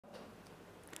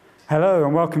Hello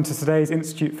and welcome to today's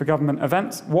Institute for Government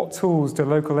event. What tools do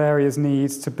local areas need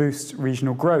to boost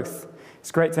regional growth?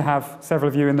 It's great to have several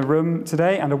of you in the room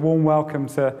today and a warm welcome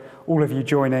to all of you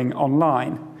joining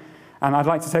online. And I'd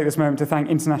like to take this moment to thank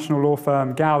international law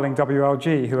firm Gowling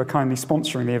WLG, who are kindly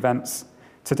sponsoring the events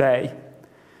today.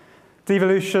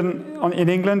 Devolution in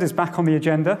England is back on the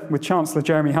agenda, with Chancellor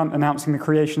Jeremy Hunt announcing the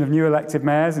creation of new elected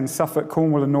mayors in Suffolk,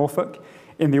 Cornwall and Norfolk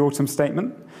in the autumn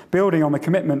statement, building on the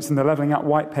commitments in the Levelling Up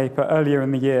White Paper earlier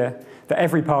in the year that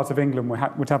every part of England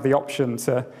would have the option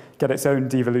to get its own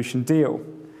devolution deal.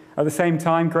 At the same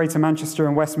time, Greater Manchester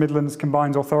and West Midlands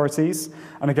combined authorities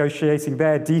are negotiating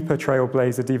their deeper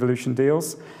trailblazer devolution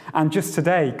deals. And just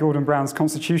today, Gordon Brown's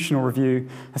constitutional review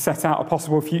has set out a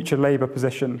possible future Labour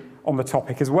position on the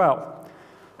topic as well.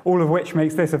 All of which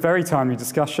makes this a very timely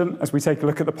discussion as we take a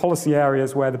look at the policy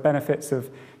areas where the benefits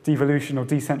of devolution or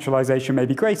decentralisation may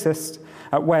be greatest,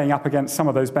 weighing up against some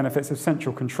of those benefits of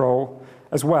central control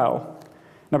as well.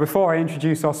 Now, before I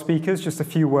introduce our speakers, just a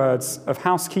few words of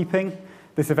housekeeping.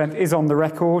 This event is on the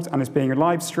record and is being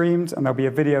live streamed, and there'll be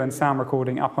a video and sound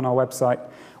recording up on our website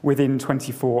within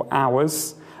 24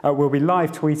 hours. We'll be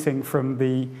live tweeting from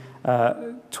the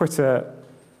Twitter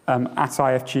at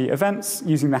IFG events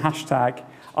using the hashtag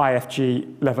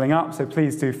IFG Levelling Up, so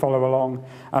please do follow along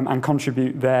and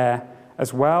contribute there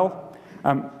as well.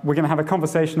 We're going to have a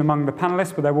conversation among the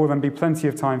panellists, but there will then be plenty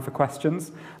of time for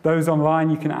questions. Those online,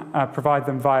 you can provide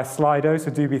them via Slido,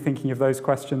 so do be thinking of those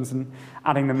questions and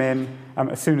adding them in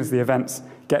as soon as the event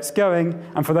gets going.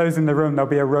 And for those in the room,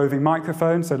 there'll be a roving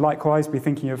microphone, so likewise be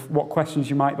thinking of what questions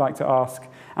you might like to ask,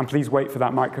 and please wait for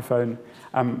that microphone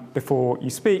before you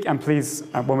speak. And please,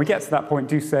 when we get to that point,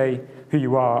 do say who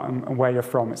you are and where you're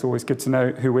from. It's always good to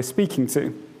know who we're speaking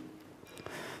to.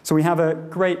 So we have a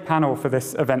great panel for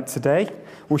this event today.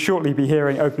 We'll shortly be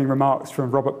hearing opening remarks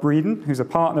from Robert Breeden, who's a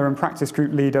partner and practice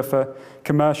group leader for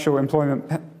Commercial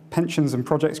Employment Pensions and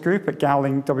Projects Group at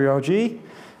Gowling WLG.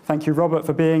 Thank you, Robert,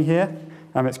 for being here.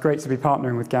 It's great to be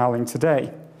partnering with Gowling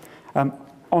today.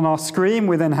 On our screen,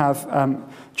 we then have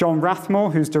John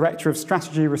Rathmore, who's Director of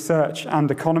Strategy, Research and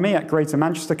Economy at Greater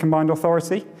Manchester Combined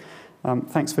Authority.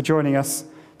 Thanks for joining us,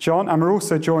 John. And we're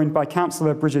also joined by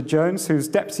Councillor Bridget Jones, who's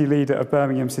Deputy Leader of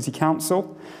Birmingham City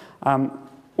Council,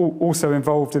 also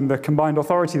involved in the Combined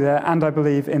Authority there, and I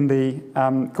believe in the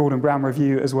Gordon Brown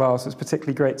review as well. So it's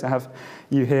particularly great to have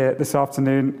you here this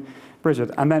afternoon,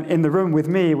 Bridget. And then in the room with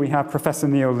me, we have Professor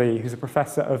Neil Lee, who's a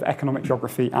Professor of Economic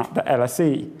Geography at the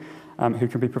LSE, who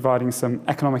can be providing some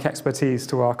economic expertise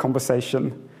to our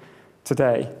conversation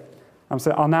today.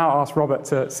 So I'll now ask Robert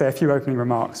to say a few opening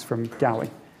remarks from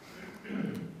Gowling.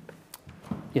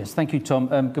 Yes, thank you, Tom.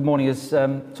 Good morning. As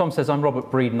Tom says, I'm Robert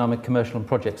Breeden. I'm a commercial and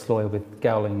projects lawyer with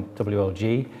Gowling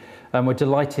WLG. We're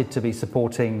delighted to be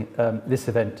supporting this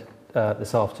event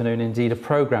this afternoon, indeed a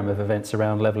programme of events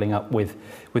around levelling up with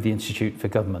the Institute for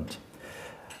Government.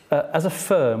 As a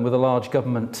firm with a large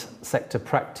government sector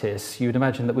practice, you would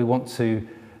imagine that we want to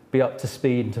be up to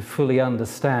speed and to fully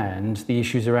understand the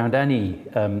issues around any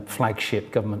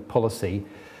flagship government policy.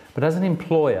 But as an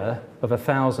employer of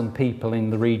 1,000 people in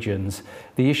the regions,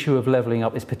 the issue of levelling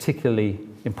up is particularly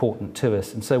important to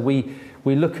us. And so we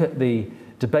look at the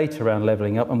debate around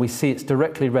levelling up and we see it's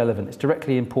directly relevant, it's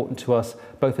directly important to us,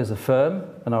 both as a firm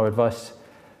and our advice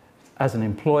as an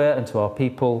employer and to our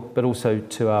people, but also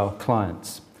to our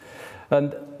clients.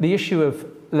 And the issue of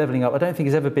levelling up, I don't think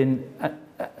has ever been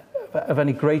of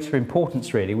any greater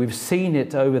importance, really. We've seen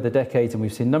it over the decades and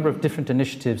we've seen a number of different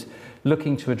initiatives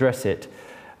looking to address it.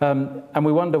 And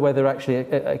we wonder whether actually,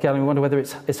 again, we wonder whether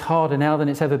it's harder now than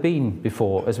it's ever been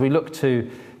before as we look to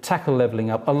tackle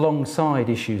levelling up alongside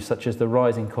issues such as the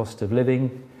rising cost of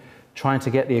living, trying to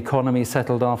get the economy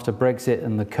settled after Brexit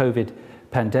and the COVID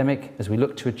pandemic, as we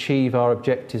look to achieve our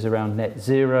objectives around net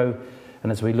zero,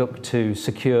 and as we look to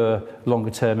secure longer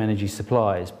term energy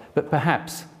supplies. But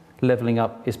perhaps levelling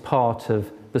up is part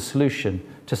of the solution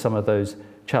to some of those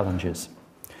challenges.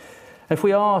 If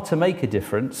we are to make a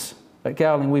difference, at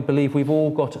Gowling we believe we've all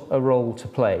got a role to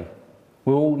play.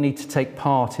 We all need to take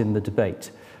part in the debate,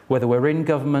 whether we're in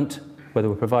government, whether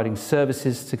we're providing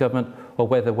services to government, or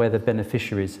whether we're the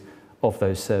beneficiaries of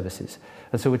those services.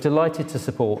 And so we're delighted to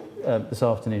support this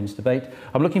afternoon's debate.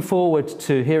 I'm looking forward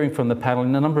to hearing from the panel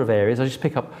in a number of areas. I'll just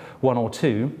pick up one or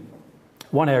two.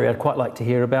 One area I'd quite like to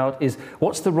hear about is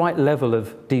what's the right level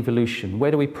of devolution?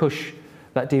 Where do we push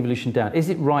that devolution down? Is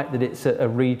it right that it's at a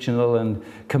regional and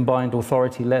combined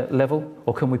authority level,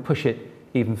 or can we push it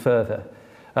even further?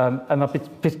 And I'd be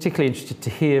particularly interested to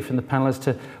hear from the panel as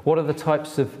to what are the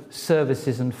types of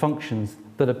services and functions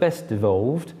that are best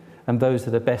devolved and those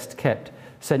that are best kept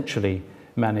centrally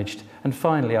managed. And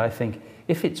finally, I think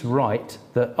if it's right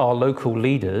that our local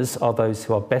leaders are those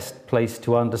who are best placed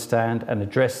to understand and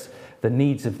address the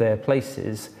needs of their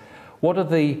places, what are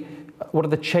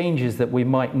the changes that we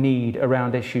might need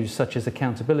around issues such as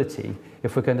accountability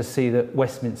if we're going to see that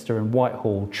Westminster and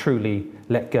Whitehall truly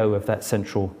let go of that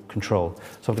central control?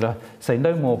 So I'm going to say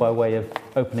no more by way of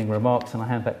opening remarks, and I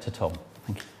hand back to Tom.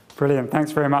 Thank you. Brilliant.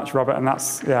 Thanks very much, Robert. And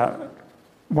that's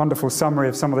wonderful summary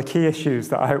of some of the key issues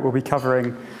that I hope we'll be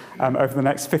covering over the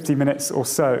next 50 minutes or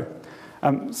so.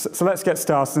 So let's get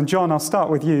started. And John, I'll start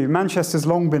with you. Manchester's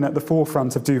long been at the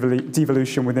forefront of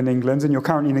devolution within England, and you're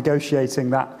currently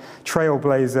negotiating that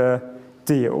trailblazer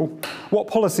deal. What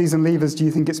policies and levers do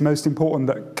you think it's most important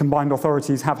that combined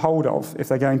authorities have hold of if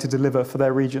they're going to deliver for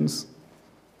their regions?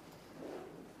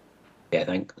 Yeah,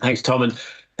 thanks, Tom, and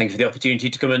thank you for the opportunity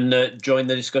to come and join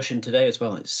the discussion today as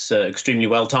well. It's extremely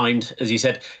well timed, as you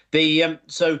said.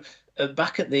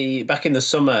 Back in the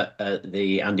summer,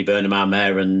 the Andy Burnham, our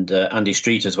mayor, and Andy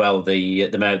Street as well, the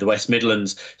mayor of the West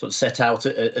Midlands, sort of set out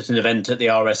at an event at the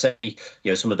RSA,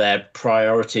 some of their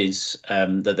priorities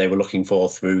that they were looking for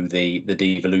through the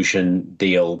devolution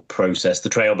deal process, the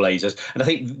trailblazers, and I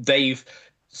think they've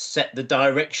set the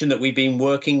direction that we've been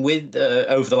working with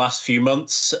over the last few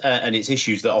months, and it's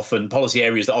issues that policy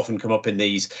areas that often come up in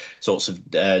these sorts of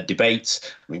debates.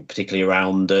 I mean, particularly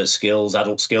around skills,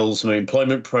 adult skills, some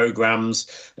employment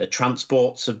programs.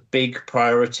 Transport's a big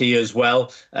priority as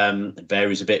well. It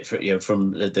varies a bit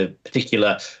from the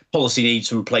particular policy needs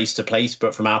from place to place,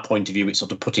 but from our point of view, it's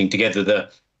sort of putting together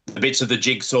the bits of the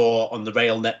jigsaw on the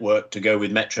rail network to go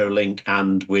with Metrolink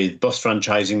and with bus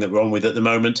franchising that we're on with at the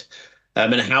moment.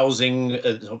 And housing,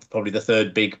 probably the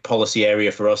third big policy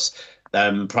area for us,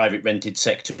 private rented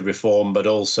sector reform, but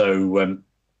also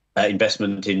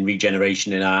investment in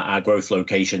regeneration in our growth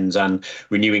locations and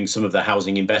renewing some of the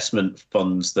housing investment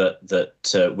funds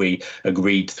that we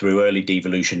agreed through early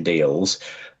devolution deals.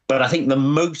 But I think the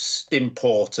most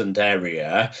important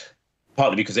area,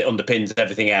 partly because it underpins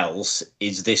everything else,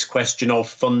 is this question of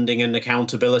funding and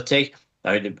accountability.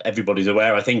 I mean, everybody's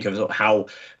aware, I think, of how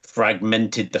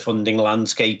fragmented the funding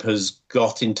landscape has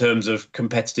got in terms of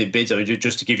competitive bids. I mean,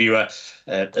 just to give you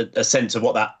a sense of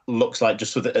what that looks like,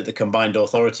 just at the combined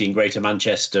authority in Greater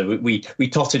Manchester, we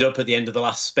totted up at the end of the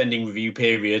last spending review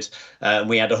period.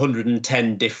 We had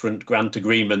 110 different grant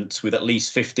agreements with at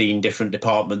least 15 different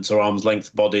departments or arm's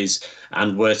length bodies,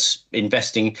 and we're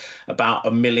investing about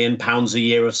 £1 million a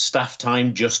year of staff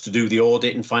time just to do the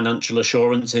audit and financial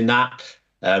assurance in that.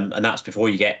 And that's before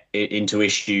you get into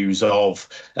issues of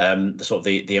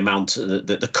the amount,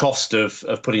 the cost of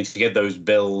putting together those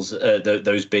bills,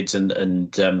 those bids and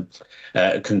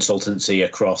consultancy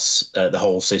across the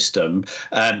whole system.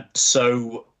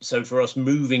 So for us,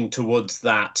 moving towards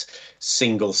that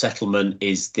single settlement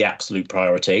is the absolute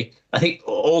priority. I think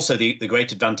also the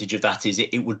great advantage of that is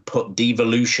it would put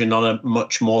devolution on a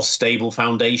much more stable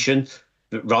foundation,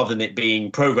 rather than it being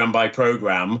programme by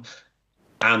programme.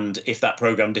 And if that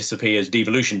programme disappears,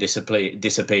 devolution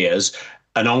disappears,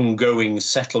 an ongoing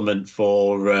settlement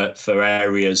for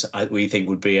areas we think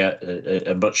would be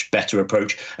a much better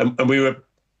approach. And we were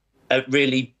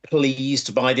really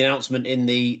pleased by the announcement in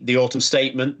the autumn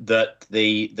statement that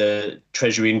the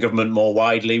Treasury and government more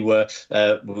widely were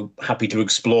happy to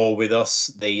explore with us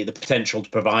the potential to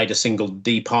provide a single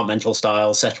departmental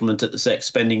style settlement at the next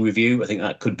spending review. I think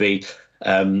that could be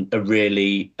a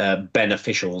really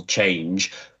beneficial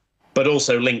change. But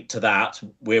also linked to that,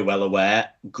 we're well aware,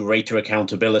 greater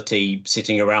accountability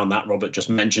sitting around that. Robert just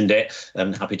mentioned it.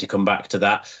 I'm happy to come back to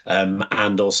that.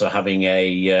 And also having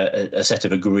a set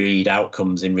of agreed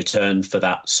outcomes in return for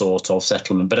that sort of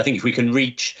settlement. But I think if we can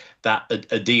reach that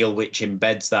a deal which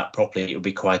embeds that properly, it would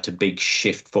be quite a big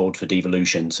shift forward for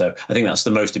devolution. So I think that's the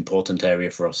most important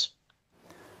area for us.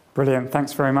 Brilliant.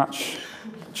 Thanks very much,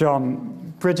 John.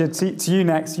 Bridget, to you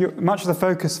next. Much of the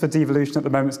focus for devolution at the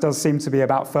moment does seem to be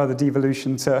about further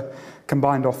devolution to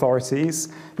combined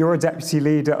authorities. You're a deputy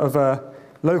leader of a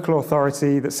local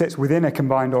authority that sits within a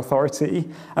combined authority.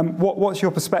 What's your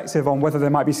perspective on whether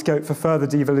there might be scope for further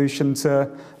devolution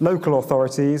to local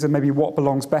authorities, and maybe what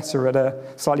belongs better at a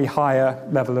slightly higher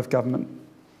level of government?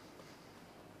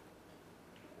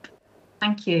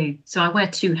 Thank you. So I wear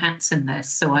two hats in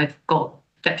this. So I've got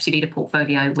deputy leader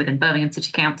portfolio within Birmingham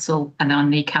City Council, and then I'm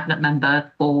the cabinet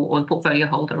member or the portfolio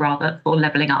holder rather, for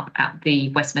levelling up at the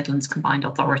West Midlands Combined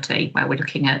Authority, where we're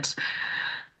looking at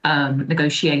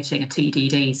negotiating a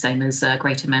TDD, same as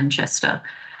Greater Manchester.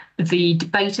 The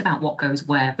debate about what goes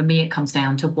where, for me, it comes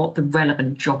down to what the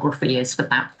relevant geography is for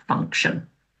that function.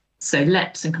 So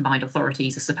LEPs and combined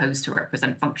authorities are supposed to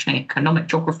represent functioning economic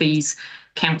geographies.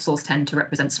 Councils tend to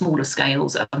represent smaller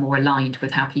scales that are more aligned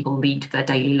with how people lead their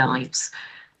daily lives.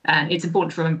 And it's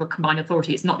important to remember combined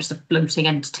authority is not just a floating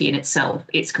entity in itself.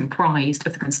 It's comprised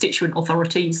of the constituent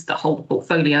authorities that hold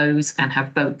portfolios and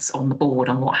have votes on the board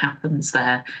on what happens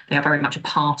there. They are very much a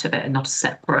part of it and not a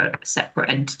separate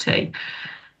entity.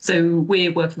 So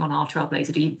we're working on our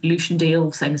Trailblazer Devolution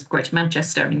deal, same as Greater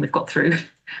Manchester. I mean, we've got through,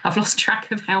 I've lost track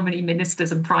of how many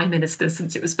ministers and prime ministers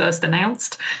since it was first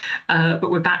announced, but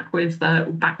we're back with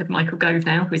Michael Gove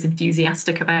now, who is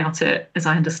enthusiastic about it, as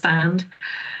I understand.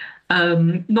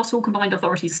 Not all combined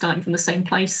authorities are starting from the same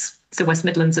place. So West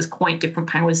Midlands has quite different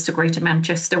powers to Greater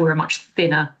Manchester. We're a much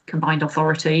thinner combined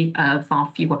authority,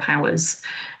 far fewer powers.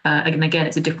 And again,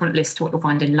 it's a different list to what you'll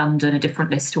find in London, a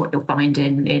different list to what you'll find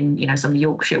in some of the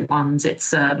Yorkshire ones.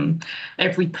 It's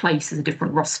every place has a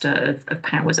different roster of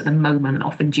powers at the moment,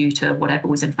 often due to whatever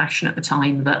was in fashion at the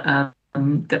time that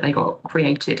they got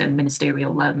created and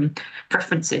ministerial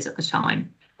preferences at the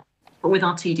time. But with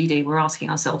our TDD, we're asking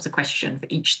ourselves a question for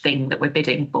each thing that we're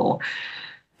bidding for.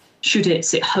 Should it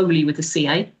sit wholly with the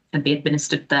CA and be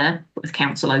administered there with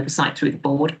council oversight through the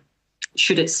board?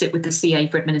 Should it sit with the CA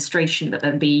for administration, but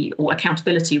then or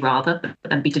accountability rather,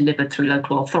 but then be delivered through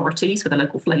local authorities with a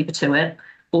local flavour to it?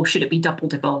 Or should it be double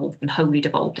devolved and wholly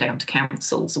devolved down to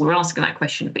council? So we're asking that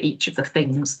question for each of the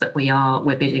things that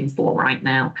we're bidding for right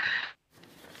now.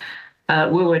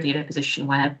 We're already in a position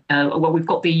where, we've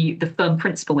got the firm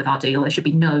principle with our deal. There should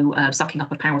be no sucking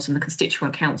up of powers from the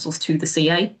constituent councils to the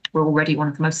CA. We're already one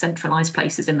of the most centralised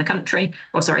places in the country,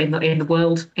 in the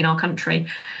world, in our country.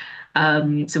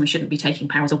 So we shouldn't be taking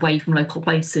powers away from local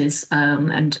places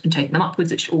and taking them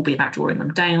upwards. It should all be about drawing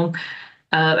them down.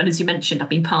 And as you mentioned,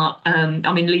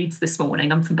 I'm in Leeds this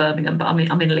morning. I'm from Birmingham, but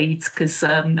I'm in Leeds because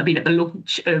I've been at the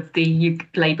launch of the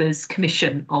Labour's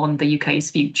Commission on the UK's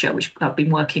future, which I've been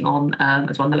working on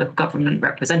as one of the local government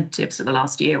representatives for the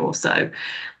last year or so.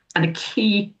 And a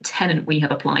key tenet we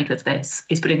have applied with this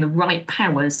is putting the right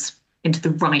powers into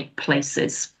the right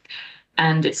places.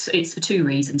 And it's for two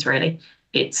reasons, really.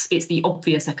 It's the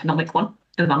obvious economic one,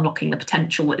 of unlocking the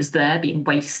potential that is there being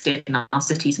wasted in our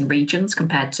cities and regions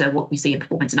compared to what we see in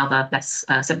performance in other less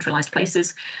centralised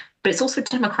places. But it's also a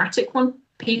democratic one.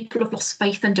 People have lost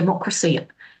faith in democracy.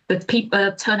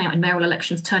 The turnout in mayoral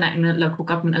elections, turnout in local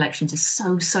government elections is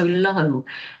so low.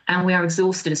 And we are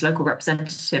exhausted as local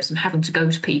representatives from having to go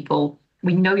to people.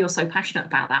 We know you're so passionate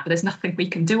about that, but there's nothing we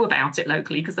can do about it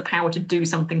locally because the power to do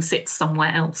something sits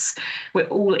somewhere else. We're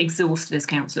all exhausted as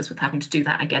councillors with having to do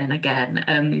that again and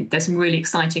again. There's some really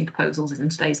exciting proposals in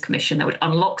today's commission that would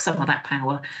unlock some of that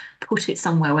power, put it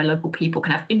somewhere where local people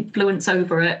can have influence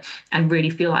over it and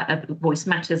really feel like their voice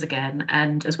matters again.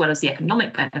 And as well as the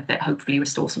economic benefit, hopefully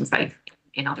restore some faith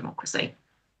in our democracy.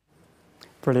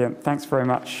 Brilliant. Thanks very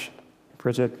much,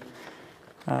 Bridget.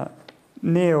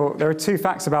 Neil, there are two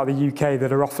facts about the UK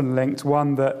that are often linked.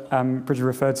 One that Bridget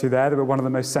referred to there, that we're one of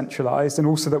the most centralised, and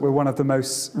also that we're one of the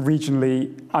most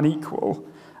regionally unequal.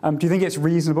 Do you think it's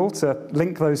reasonable to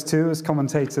link those two, as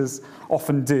commentators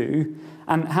often do?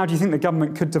 And how do you think the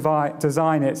government could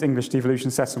design its English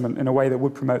devolution settlement in a way that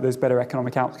would promote those better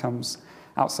economic outcomes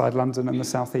outside London and the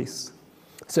South East?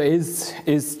 So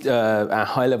is our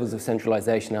high levels of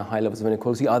centralisation, our high levels of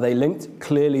inequality, are they linked?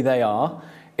 Clearly they are.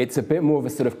 It's a bit more of a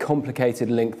sort of complicated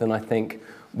link than I think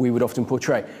we would often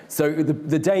portray. So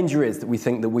the danger is that we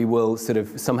think that we will sort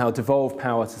of somehow devolve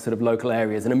power to sort of local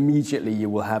areas, and immediately you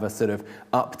will have a sort of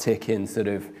uptick in sort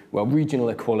of, well, regional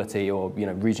equality or,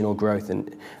 regional growth.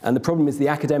 And the problem is the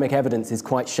academic evidence is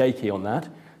quite shaky on that.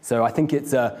 So I think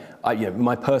it's,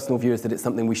 my personal view is that it's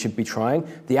something we should be trying.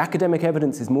 The academic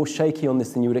evidence is more shaky on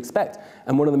this than you would expect.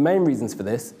 And one of the main reasons for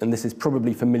this, and this is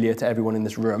probably familiar to everyone in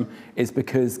this room, is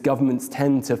because governments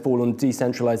tend to fall on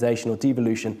decentralisation or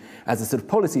devolution as a sort of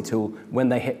policy tool when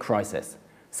they hit crisis.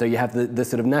 So you have the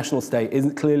sort of national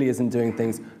state clearly isn't doing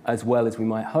things as well as we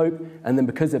might hope. And then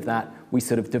because of that, we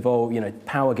sort of devolve,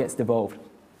 power gets devolved.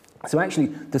 So actually,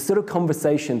 the sort of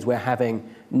conversations we're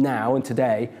having now and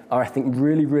today are, I think,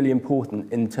 really, really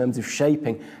important in terms of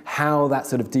shaping how that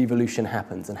sort of devolution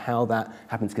happens and how that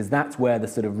happens, because that's where the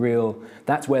sort of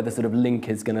link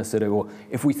is going to sort of, or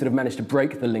if we sort of manage to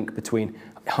break the link between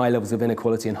high levels of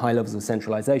inequality and high levels of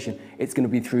centralisation, it's going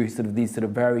to be through sort of these sort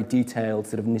of very detailed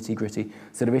sort of nitty-gritty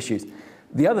sort of issues.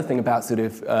 The other thing about sort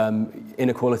of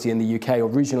inequality in the UK, or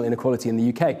regional inequality in the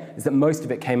UK, is that most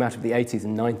of it came out of the 80s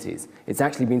and 90s. It's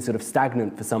actually been sort of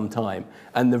stagnant for some time.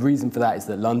 And the reason for that is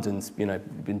that London's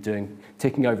been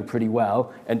ticking over pretty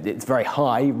well, and it's very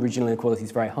high, regional inequality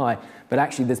is very high, but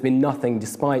actually there's been nothing,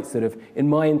 despite sort of, in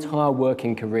my entire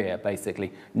working career,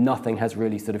 basically, nothing has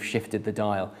really sort of shifted the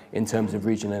dial in terms of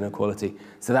regional inequality.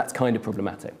 So that's kind of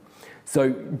problematic.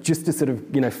 So just to sort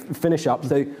of finish up,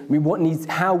 so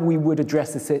how we would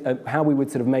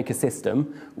sort of make a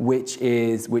system which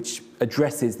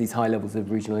addresses these high levels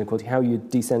of regional inequality, how you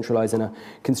decentralize in a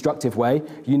constructive way.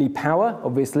 You need power,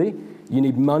 obviously. You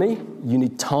need money, you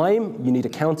need time, you need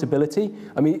accountability.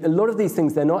 I mean, a lot of these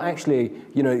things, they're not actually,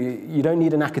 you don't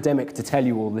need an academic to tell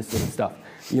you all this sort of stuff.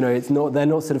 They're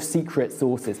not sort of secret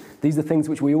sources. These are things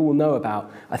which we all know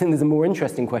about. I think there's a more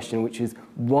interesting question, which is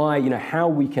why, how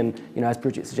we can, as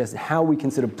Bridget suggested, how we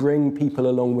can sort of bring people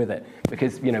along with it.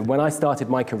 Because, when I started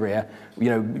my career,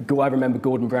 I remember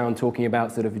Gordon Brown talking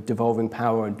about sort of devolving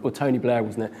power, or Tony Blair,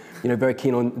 wasn't it? Very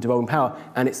keen on devolving power,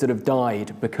 and it sort of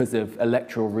died because of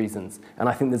electoral reasons. And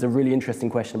I think there's a really interesting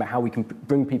question about how we can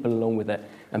bring people along with it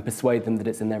and persuade them that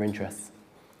it's in their interests.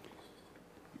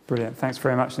 Brilliant. Thanks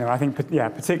very much, Neil. I think,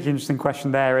 particularly interesting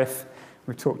question there. If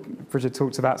Bridget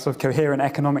talked about sort of coherent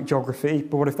economic geography,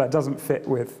 but what if that doesn't fit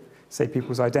with, say,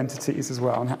 people's identities as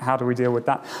well, and how do we deal with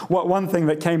that? One thing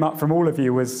that came up from all of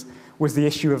you was the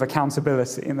issue of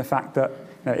accountability, and the fact that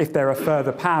if there are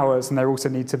further powers, and there also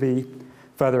need to be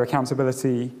further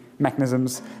accountability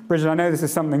mechanisms. Bridget, I know this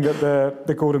is something that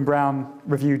the Gordon Brown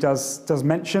review does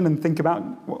mention and think about.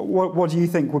 What do you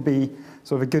think would be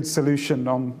sort of a good solution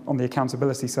on the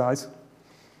accountability side?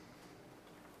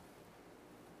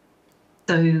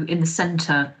 So in the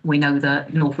centre, we know that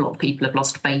an awful lot of people have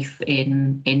lost faith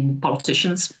in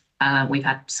politicians. We've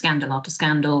had scandal after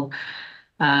scandal,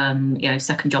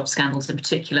 second job scandals in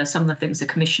particular. Some of the things the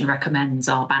Commission recommends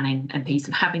are banning MPs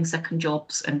from having second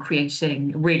jobs and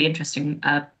creating a really interesting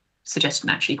suggestion,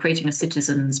 actually, creating a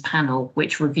citizens panel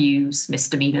which reviews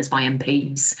misdemeanours by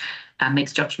MPs and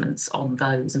makes judgments on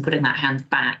those, and putting that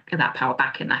power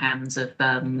back in the hands of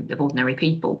ordinary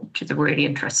people, which is a really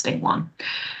interesting one.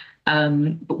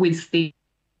 But with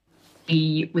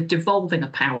devolving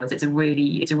of powers, it's a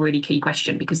really key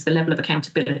question, because the level of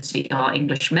accountability our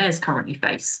English mayors currently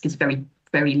face is very,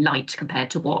 very light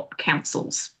compared to what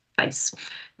councils face.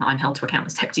 I'm held to account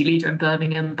as deputy leader in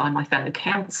Birmingham by my fellow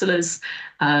councillors,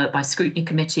 by scrutiny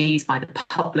committees, by the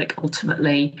public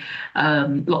ultimately.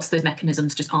 Lots of those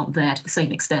mechanisms just aren't there to the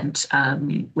same extent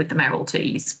with the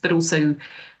mayoralties, but also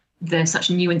they're such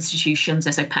new institutions,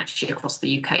 they're so patchy across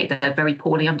the UK, they're very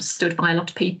poorly understood by a lot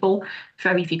of people.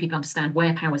 Very few people understand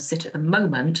where powers sit at the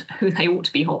moment, who they need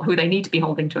to be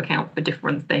holding to account for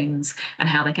different things, and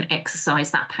how they can exercise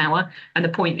that power. And the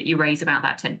point that you raise about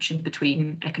that tension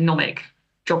between economic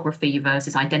geography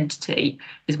versus identity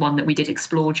is one that we did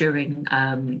explore during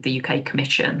the UK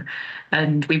Commission.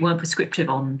 And we weren't prescriptive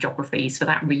on geographies for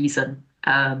that reason,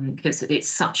 because it's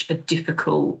such a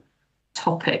difficult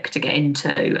topic to get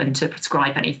into and to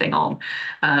prescribe anything on.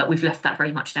 We've left that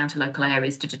very much down to local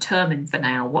areas to determine for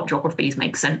now what geographies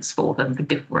make sense for them for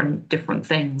different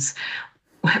things.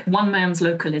 One man's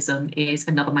localism is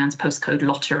another man's postcode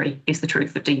lottery, is the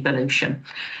truth of devolution.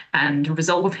 And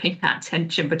resolving that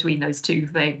tension between those two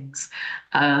things,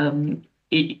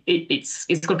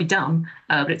 it's got to be done,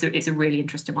 but it's a really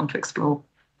interesting one to explore.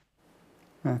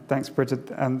 Thanks,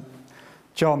 Bridget.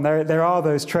 John, there are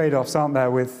those trade-offs, aren't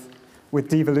there, with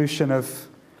devolution of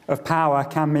power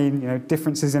can mean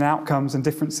differences in outcomes and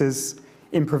differences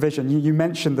in provision. You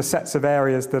mentioned the sets of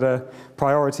areas that are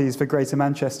priorities for Greater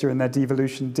Manchester in their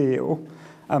devolution deal.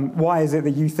 Why is it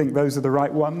that you think those are the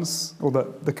right ones, or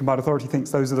that the Combined Authority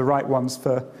thinks those are the right ones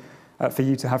for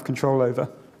you to have control over?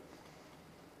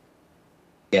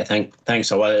 Yeah, thanks.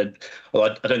 So, I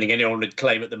don't think anyone would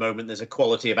claim at the moment there's a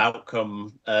quality of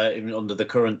outcome under the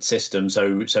current system.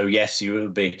 So yes, you will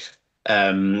be.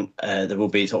 There will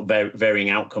be sort of varying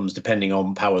outcomes depending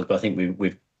on powers, but I think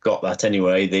we've got that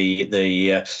anyway.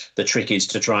 The trick is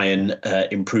to try and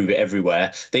improve it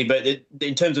everywhere. But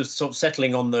in terms of sort of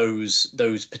settling on those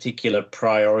particular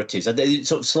priorities, it's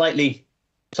sort of slightly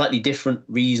different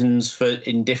reasons for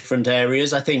in different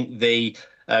areas. I think the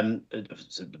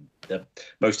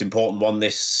most important one,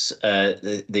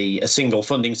 a single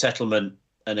funding settlement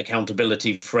and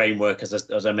accountability framework,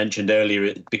 as I mentioned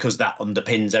earlier, because that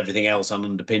underpins everything else and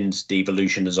underpins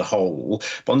devolution as a whole.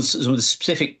 But on some of the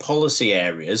specific policy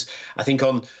areas, I think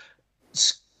on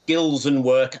skills and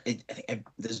work, I think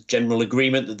there's general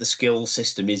agreement that the skills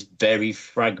system is very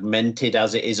fragmented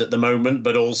as it is at the moment,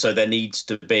 but also there needs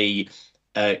to be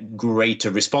greater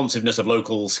responsiveness of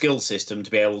local skill system to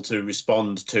be able to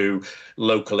respond to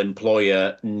local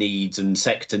employer needs and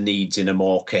sector needs in a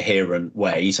more coherent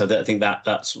way. So that I think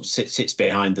that sits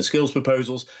behind the skills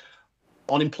proposals.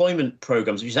 On employment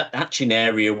programmes, which is actually an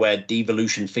area where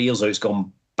devolution feels though it's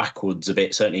gone backwards a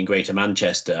bit, certainly in Greater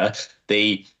Manchester.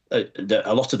 A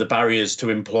lot of the barriers to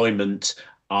employment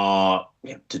are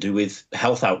to do with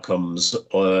health outcomes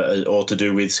or to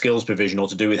do with skills provision or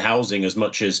to do with housing as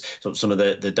much as some of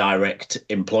the direct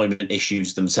employment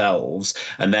issues themselves.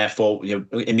 And therefore,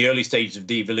 in the early stages of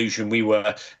devolution, we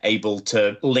were able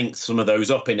to link some of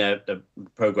those up in a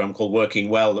programme called Working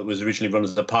Well that was originally run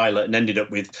as a pilot and ended up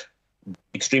with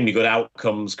extremely good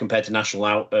outcomes compared to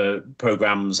national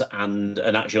programmes and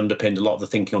actually underpinned a lot of the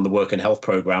thinking on the work and health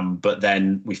programme. But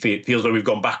then we feels like we've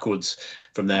gone backwards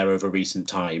from there over recent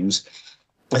times.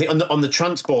 I think on the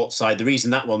transport side, the reason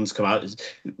that one's come out is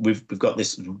we've got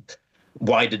this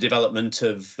wider development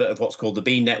of what's called the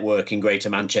B network in Greater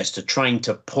Manchester, trying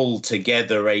to pull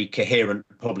together a coherent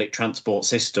public transport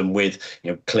system with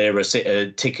clearer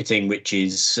ticketing, which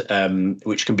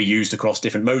can be used across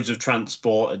different modes of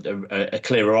transport, a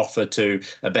clearer offer to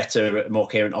a better, more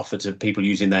coherent offer to people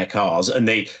using their cars. And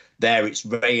it's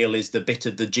rail is the bit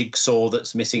of the jigsaw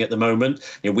that's missing at the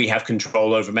moment. We have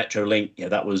control over Metrolink.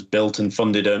 That was built and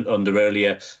funded under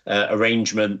earlier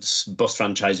arrangements. Bus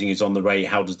franchising is on the way.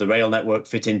 How does the rail network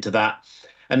fit into that?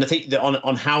 And I think that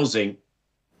on housing,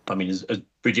 I mean, as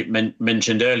Bridget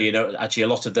mentioned earlier, actually a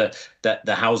lot of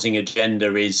the housing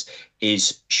agenda is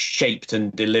shaped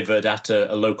and delivered at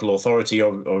a local authority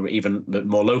or even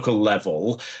more local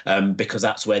level, because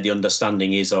that's where the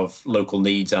understanding is of local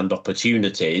needs and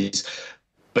opportunities.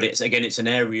 But it's an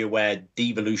area where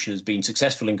devolution has been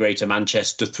successful in Greater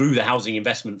Manchester through the housing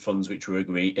investment funds, which were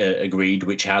agreed,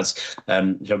 which has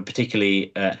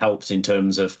particularly helped in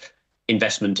terms of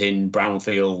investment in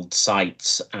brownfield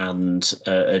sites and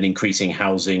an increasing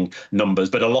housing numbers.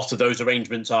 But a lot of those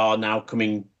arrangements are now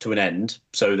coming to an end.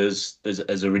 So there's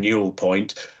a renewal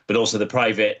point, but also the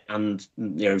private and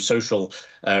social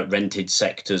rented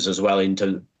sectors as well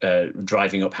into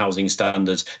driving up housing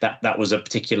standards. That was a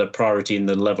particular priority in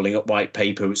the Levelling Up White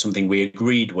Paper. It was something we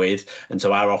agreed with. And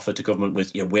so our offer to government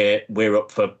was, we're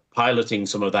up for piloting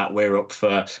some of that. We're up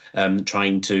for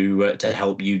trying to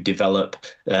help you develop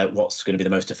what's going to be the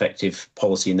most effective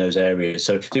policy in those areas.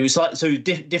 So it was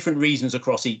different reasons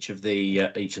across each of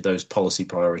those policy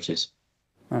priorities.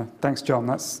 Thanks, John.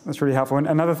 That's really helpful. And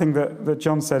another thing that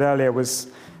John said earlier was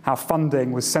how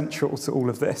funding was central to all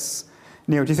of this.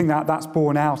 Neil, do you think that's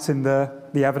borne out in the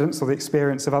evidence or the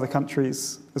experience of other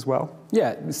countries as well?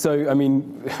 Yeah, so I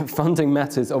mean, funding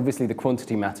matters. Obviously, the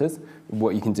quantity matters,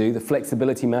 what you can do. The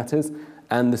flexibility matters,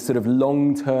 and the sort of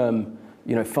long-term,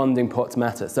 funding pots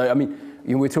matter. So I mean,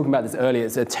 we were talking about this earlier.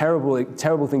 It's a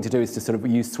terrible thing to do is to sort of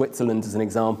use Switzerland as an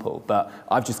example. But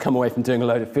I've just come away from doing a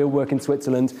load of field work in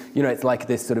Switzerland. It's like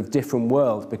this sort of different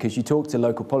world, because you talk to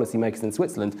local policymakers in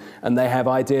Switzerland and they have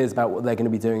ideas about what they're going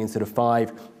to be doing in sort of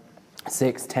 5,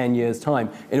 6, 10 years' time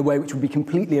in a way which would be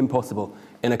completely impossible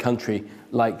in a country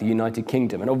like the United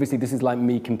Kingdom. And obviously this is like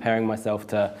me comparing myself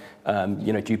to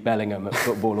Jude Bellingham at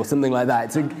football or something like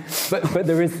that. But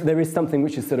there is something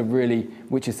which is sort of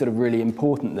really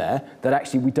important there that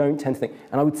actually we don't tend to think.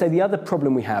 And I would say the other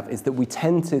problem we have is that we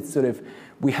tend to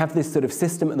we have this sort of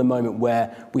system at the moment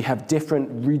where we have different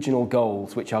regional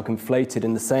goals which are conflated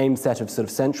in the same set of sort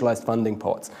of centralised funding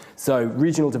pots. So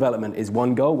regional development is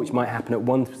one goal which might happen at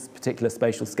one particular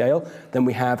spatial scale. Then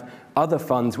we have other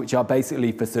funds which are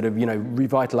basically for sort of,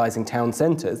 revitalising town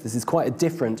centres. This is quite a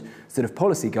different sort of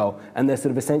policy goal, and they're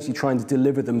sort of essentially trying to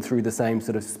deliver them through the same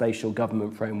sort of spatial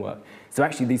government framework. So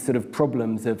actually these sort of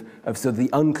problems of sort of the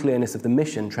unclearness of the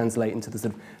mission translate into the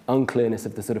sort of unclearness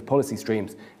of the sort of policy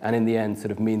streams, and in the end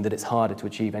sort of mean that it's harder to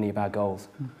achieve any of our goals.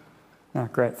 Oh,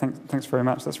 great, thanks very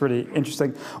much. That's really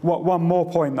interesting. One more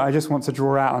point that I just want to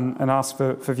draw out and ask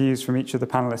for views from each of the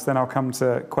panellists, then I'll come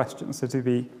to questions. So do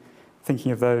be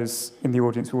thinking of those in the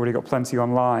audience. We've already got plenty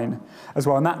online as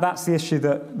well. And that's the issue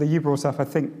that you brought up, I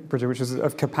think, Bridget, which is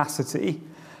of capacity.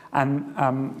 And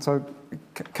so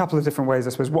a couple of different ways,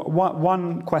 I suppose.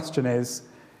 One question is,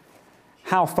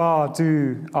 how far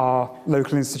do our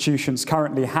local institutions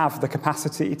currently have the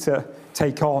capacity to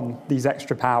take on these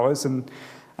extra powers? And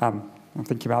I'm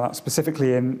thinking about that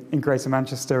specifically in Greater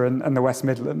Manchester and the West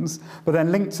Midlands. But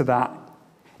then linked to that,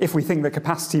 if we think that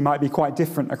capacity might be quite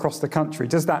different across the country,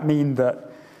 does that mean that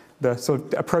the sort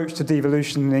of approach to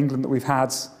devolution in England that we've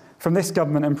had from this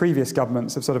government and previous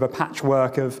governments of sort of a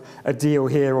patchwork of a deal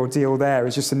here or deal there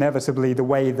is just inevitably the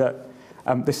way that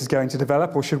this is going to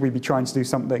develop, or should we be trying to do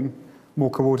something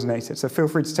more coordinated? So feel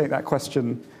free to take that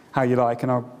question how you like,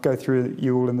 and I'll go through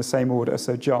you all in the same order.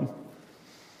 So, John.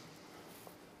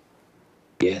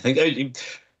 Yeah, I think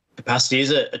capacity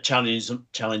is a challenge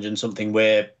and something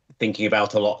we're thinking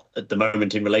about a lot at the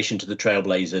moment in relation to the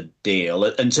Trailblazer deal.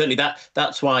 And certainly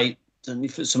that's why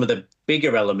for some of the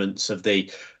bigger elements of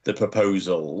the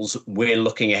proposals, we're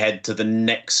looking ahead to the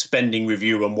next spending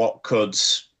review and what could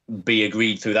be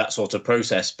agreed through that sort of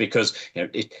process. Because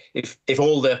if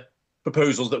all the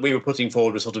proposals that we were putting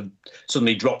forward were sort of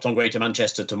suddenly dropped on Greater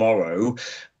Manchester tomorrow,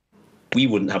 we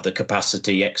wouldn't have the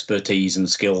capacity, expertise and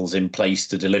skills in place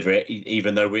to deliver it,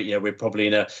 even though we're probably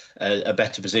in a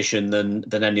better position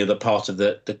than any other part of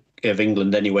of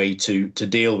England anyway to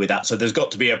deal with that. So there's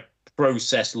got to be a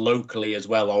process locally as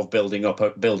well of building up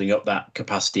that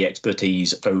capacity,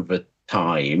 expertise over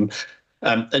time.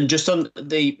 And just on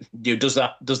the, does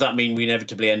that mean we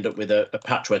inevitably end up with a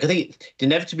patchwork? I think it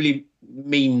inevitably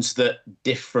means that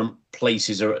different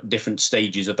places are at different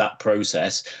stages of that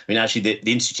process. I mean, actually,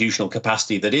 the institutional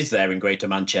capacity that is there in Greater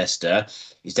Manchester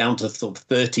is down to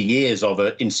 30 years of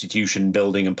an institution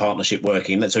building and partnership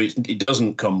working. So it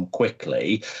doesn't come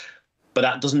quickly. But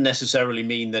that doesn't necessarily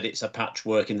mean that it's a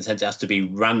patchwork in the sense it has to be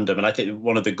random. And I think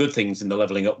one of the good things in the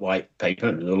Levelling Up White Paper,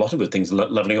 a lot of good things in the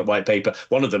Levelling Up White Paper,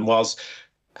 one of them was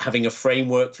having a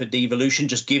framework for devolution,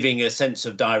 just giving a sense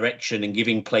of direction and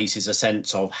giving places a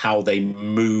sense of how they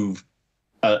move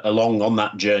along on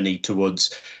that journey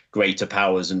towards greater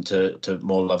powers and to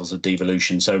more levels of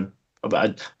devolution. So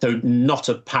not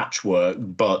a patchwork,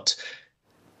 but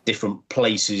different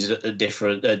places,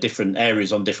 different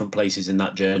areas on different places in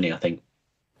that journey, I think.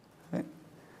 Okay.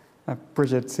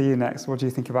 Bridget, to you next. What do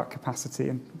you think about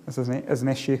capacity as an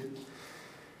issue?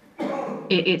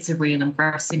 It's a real and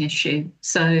pressing issue.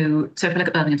 So if I look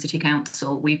at Birmingham City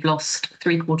Council, we've lost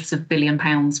 £750 million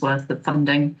worth of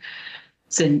funding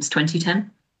since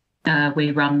 2010.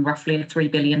 We run roughly a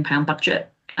 £3 billion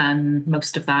budget, and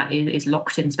most of that is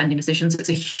locked in spending decisions. It's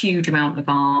a huge amount of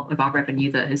our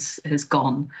revenue that has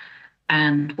gone.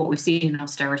 And what we've seen in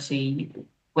austerity, the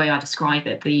way I describe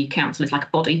it, the council is like a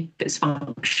body that's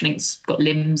functioning. It's got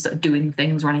limbs that are doing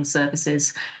things, running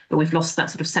services, but we've lost that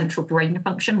sort of central brain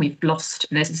function. We've lost,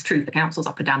 and this is true for councils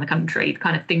up and down the country, the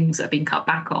kind of things that are being cut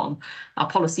back on, our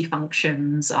policy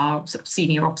functions, our sort of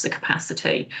senior officer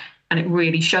capacity, and it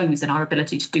really shows in our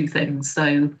ability to do things.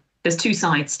 So there's two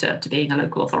sides to being a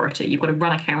local authority. You've got to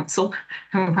run a council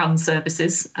and run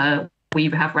services. We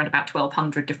have run about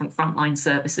 1,200 different frontline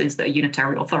services that a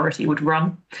unitary authority would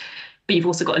run. But you've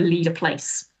also got to lead a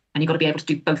place, and you've got to be able to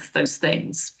do both those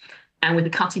things. And with the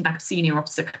cutting back of senior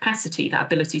officer capacity, that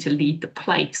ability to lead the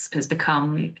place has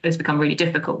become really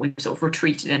difficult. We've sort of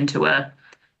retreated into a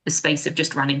space of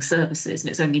just running services. And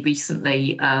it's only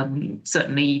recently,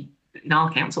 certainly in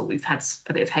our council, we've had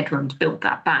a bit of headroom to build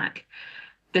that back.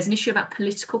 There's an issue about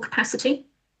political capacity,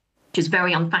 which is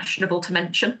very unfashionable to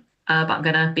mention, but I'm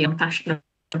going to be unfashionable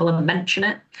and mention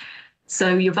it.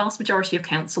 So your vast majority of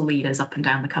council leaders up and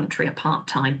down the country are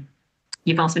part-time.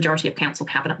 Your vast majority of council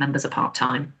cabinet members are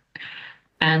part-time.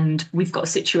 And we've got a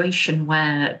situation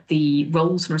where the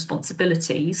roles and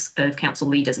responsibilities of council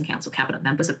leaders and council cabinet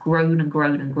members have grown and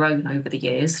grown and grown over the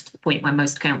years, to the point where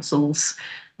most councils,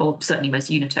 or certainly most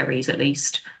unitaries at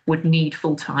least, would need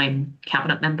full-time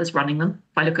cabinet members running them.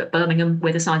 If I look at Birmingham,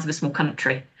 we're the size of a small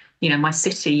country. My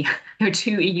city, there are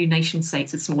 2 EU nation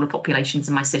states with smaller populations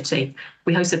in my city.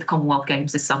 We hosted the Commonwealth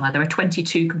Games this summer. There are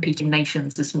 22 competing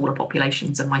nations with smaller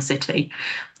populations in my city.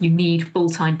 You need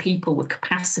full-time people with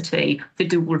capacity to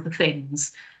do all of the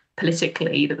things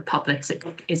politically that the public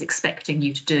is expecting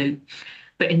you to do.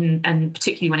 And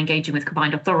particularly when engaging with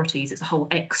combined authorities, it's a whole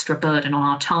extra burden on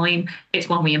our time. It's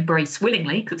one we embrace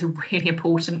willingly because it's a really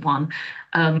important one.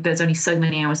 There's only so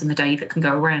many hours in the day that can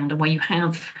go around, and where you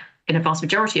have, in a vast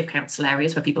majority of council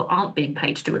areas where people aren't being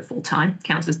paid to do it full time,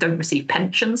 councillors don't receive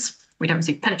pensions. We don't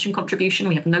receive pension contribution.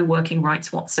 We have no working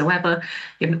rights whatsoever.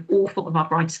 We have an awful of our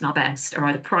brightest and our best are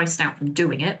either priced out from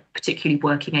doing it, particularly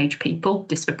working age people,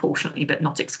 disproportionately but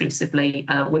not exclusively.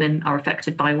 Women are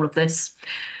affected by all of this.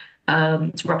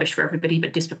 It's rubbish for everybody,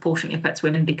 but disproportionately affects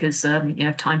women because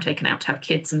time taken out to have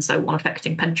kids and so on,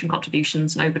 affecting pension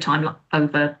contributions and overtime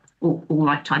over all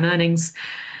lifetime earnings.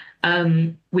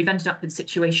 We've ended up with a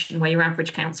situation where your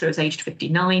average councillor is aged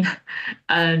 59,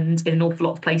 and in an awful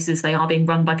lot of places they are being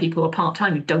run by people who are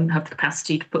part-time who don't have the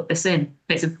capacity to put this in.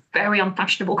 It's a very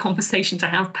unfashionable conversation to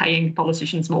have, paying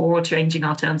politicians more or changing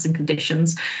our terms and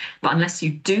conditions. But unless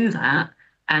you do that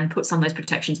and put some of those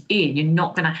protections in, you're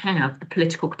not going to have the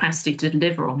political capacity to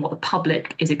deliver on what the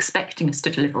public is expecting us to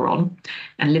deliver on,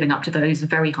 and living up to those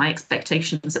very high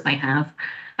expectations that they have.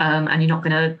 And you're not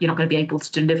going to be able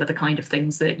to deliver the kind of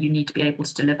things that you need to be able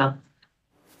to deliver.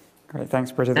 Great,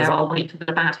 thanks, Bridget. I'll wait for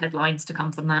the bad headlines to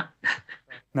come from that.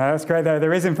 No, that's great.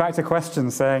 There is, in fact, a question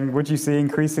saying, would you see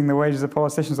increasing the wages of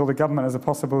politicians or the government as a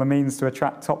possible means to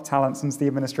attract top talents into the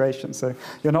administration? So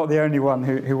you're not the only one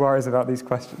who worries about these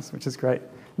questions, which is great.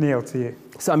 Neil, to you.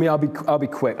 So, I mean, I'll be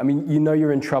quick. I mean, you know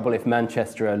you're in trouble if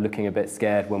Manchester are looking a bit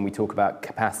scared when we talk about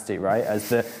capacity, right? As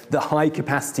the high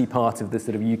capacity part of the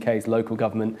sort of UK's local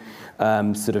government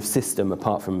sort of system,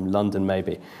 apart from London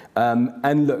maybe.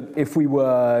 And look, if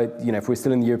we're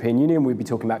still in the European Union, we'd be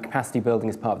talking about capacity building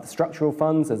as part of the structural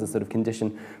funds as a sort of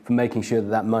condition for making sure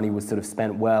that that money was sort of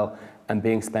spent well and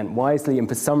being spent wisely. And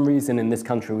for some reason in this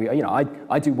country,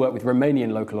 I do work with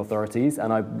Romanian local authorities,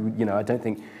 and I don't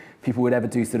think people would ever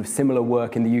do sort of similar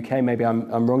work in the UK. Maybe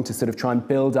I'm wrong to sort of try and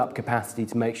build up capacity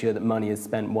to make sure that money is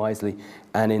spent wisely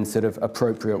and in sort of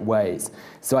appropriate ways.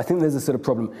 So I think there's a sort of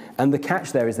problem. And the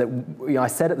catch there is that I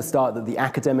said at the start that the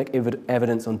academic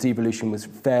evidence on devolution was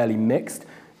fairly mixed.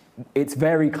 It's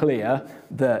very clear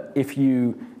that if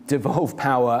you devolve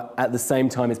power at the same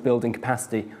time as building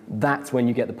capacity, that's when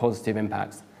you get the positive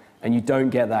impacts. And you don't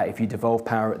get that if you devolve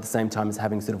power at the same time as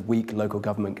having sort of weak local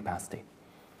government capacity.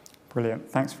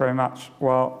 Brilliant. Thanks very much.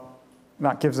 Well,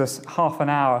 that gives us half an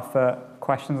hour for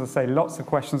questions. I say lots of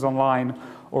questions online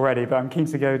already, but I'm keen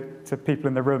to go to people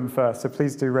in the room first, so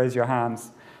please do raise your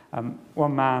hands.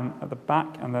 One man at the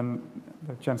back and then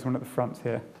the gentleman at the front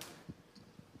here.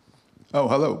 Oh,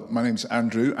 hello. My name's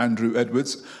Andrew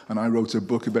Edwards, and I wrote a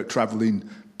book about travelling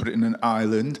Britain and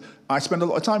Ireland. I spend a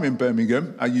lot of time in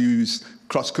Birmingham. I use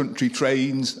cross-country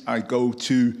trains. I go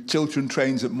to Chiltern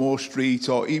trains at Moore Street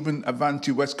or even a van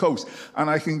to West Coast. And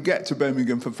I can get to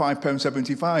Birmingham for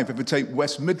 £5.75 if I take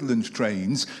West Midlands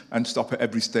trains and stop at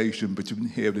every station between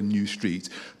here and New Street.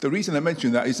 The reason I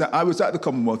mention that is that I was at the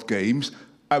Commonwealth Games.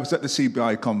 I was at the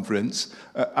CBI conference.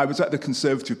 I was at the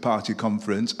Conservative Party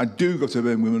conference. I do go to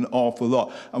Birmingham an awful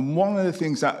lot. And one of the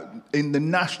things that in the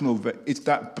national is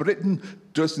that Britain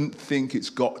doesn't think it's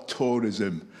got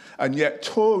tourism. And yet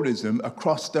tourism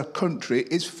across the country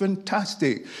is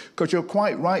fantastic. Because you're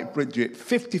quite right, Bridget,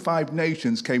 55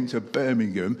 nations came to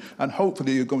Birmingham, and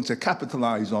hopefully you're going to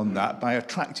capitalise on that by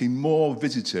attracting more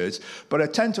visitors. But I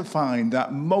tend to find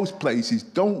that most places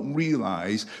don't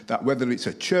realise that whether it's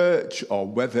a church or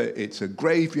whether it's a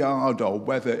graveyard or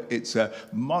whether it's a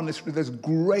monastery, there's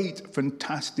great,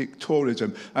 fantastic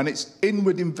tourism. And it's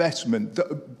inward investment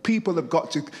that people have got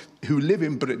to, who live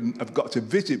in Britain, have got to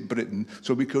visit Britain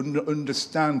so we can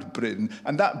understand Britain.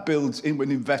 And that builds inward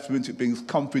investment, it builds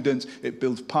confidence, it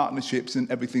builds partnerships and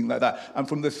everything like that. And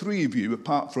from the three of you,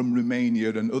 apart from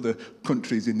Romania and other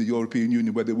countries in the European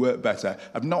Union where they work better,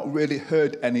 I've not really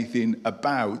heard anything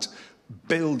about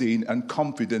building and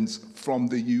confidence from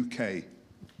the UK.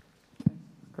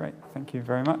 Great, thank you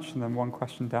very much. And then one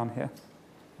question down here.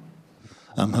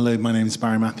 Hello, my name is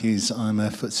Barry Matthews. I'm a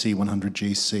FTSE 100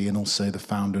 GC and also the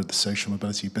founder of the Social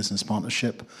Mobility Business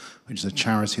Partnership, which is a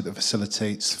charity that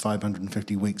facilitates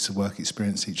 550 weeks of work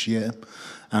experience each year.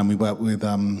 And we work with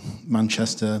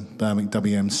Manchester, Birmingham,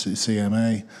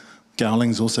 WMCMA.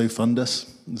 Gowling's also fund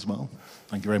us as well.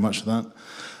 Thank you very much for that.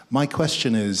 My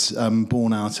question is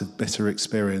born out of bitter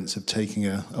experience of taking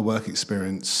a work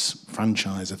experience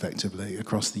franchise effectively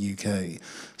across the UK.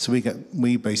 So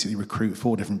we basically recruit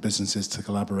 4 different businesses to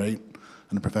collaborate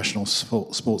and a professional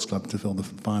sports club to fill the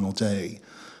final day.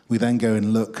 We then go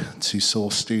and look to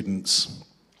source students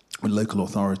with local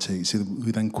authorities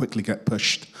who then quickly get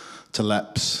pushed to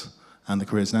LEPs and the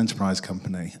Careers and Enterprise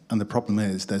Company. And the problem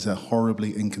is there's a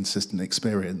horribly inconsistent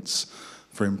experience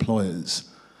for employers.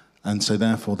 And so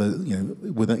therefore,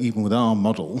 even with our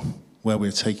model, where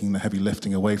we're taking the heavy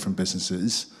lifting away from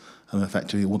businesses, and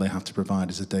effectively all they have to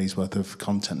provide is a day's worth of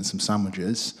content and some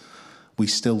sandwiches, we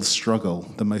still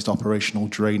struggle. The most operational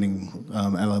draining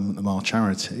element of our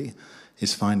charity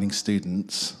is finding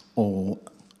students or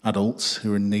adults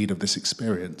who are in need of this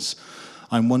experience.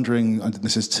 I'm wondering, and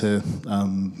this is to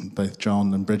both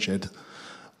John and Bridget,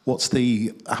 what's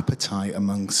the appetite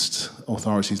amongst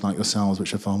authorities like yourselves,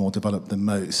 which are far more developed than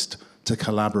most, to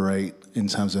collaborate in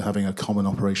terms of having a common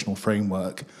operational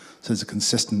framework so there's a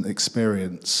consistent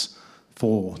experience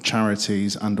for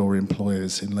charities and or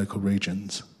employers in local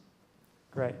regions?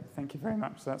 Great, thank you very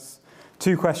much. That's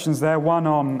 2 questions there. One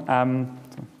on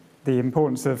the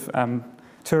importance of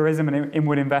tourism and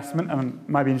inward investment, and it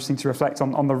might be interesting to reflect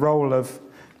on the role of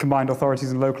combined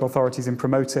authorities and local authorities in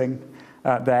promoting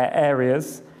their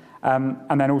areas.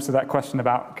 And then also that question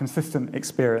about consistent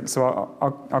experience. So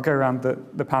I'll go around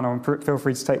the panel and feel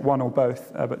free to take one or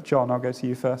both. But John, I'll go to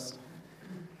you first.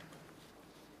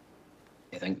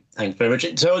 Yeah, thanks very much.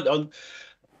 So I'll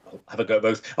have a go at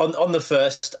both. On the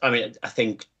first, I mean, I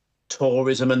think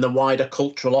tourism and the wider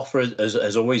cultural offer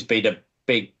has always been a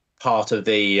big part of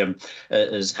the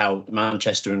as how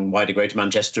Manchester and wider Greater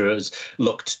Manchester has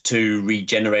looked to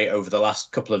regenerate over the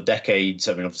last couple of decades.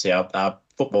 I mean, obviously our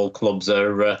football clubs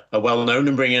are well known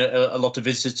and bring a lot of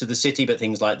visitors to the city, but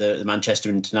things like the Manchester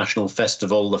International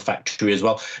Festival, the factory as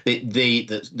well,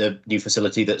 the new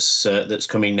facility that's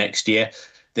coming next year.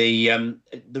 The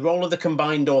role of the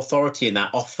combined authority in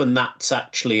that, often that's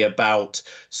actually about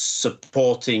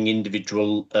supporting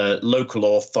individual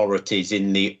local authorities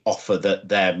in the offer that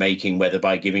they're making, whether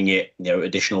by giving it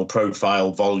additional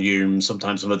profile, volume,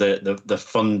 sometimes some of the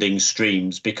funding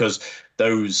streams, because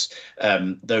those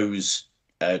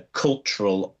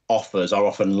cultural offers are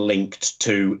often linked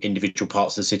to individual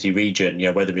parts of the city region.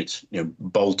 Whether it's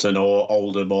Bolton or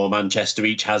Oldham or Manchester,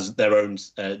 each has their own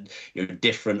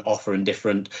different offer and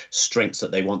different strengths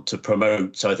that they want to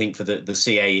promote. So I think for the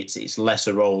CA, it's less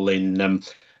a role in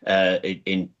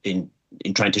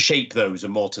trying to shape those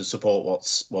and more to support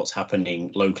what's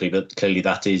happening locally. But clearly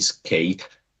that is key.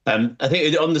 I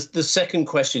think on the second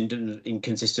question,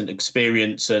 inconsistent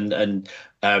experience and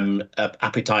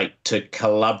appetite to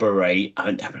collaborate,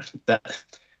 that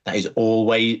is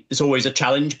always a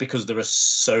challenge, because there are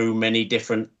so many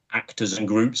different actors and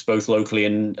groups, both locally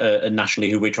and nationally,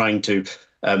 who we're trying to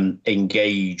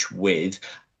engage with.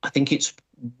 I think it's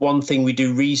one thing we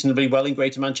do reasonably well in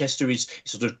Greater Manchester is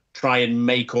sort of try and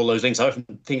make all those links. I often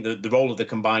think that the role of the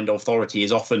combined authority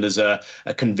is often as a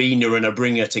convener and a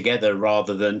bringer together,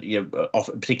 rather than,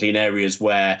 particularly in areas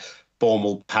where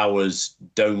formal powers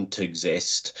don't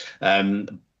exist.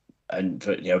 And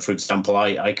for example,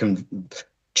 I can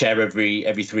chair every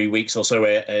 3 weeks or so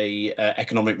a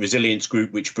economic resilience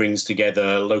group, which brings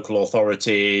together local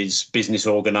authorities, business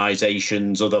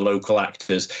organisations, other local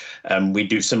actors. We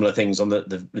do similar things on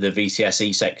the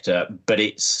VCSE sector, but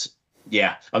it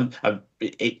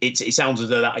sounds as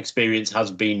though that experience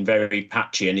has been very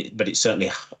patchy, but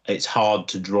it's hard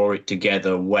to draw it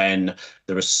together when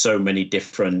there are so many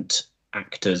different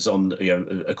actors on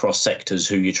across sectors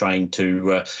who you're trying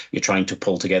to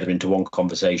pull together into one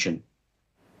conversation.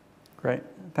 Great,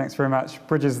 thanks very much.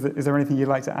 Bridges, is there anything you'd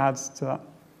like to add to that?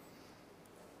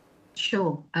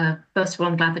 Sure. First of all,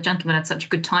 I'm glad the gentleman had such a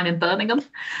good time in Birmingham.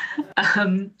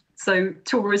 So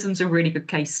tourism's a really good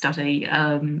case study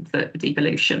for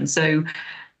devolution. So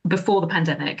before the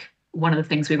pandemic, one of the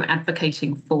things we were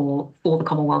advocating for the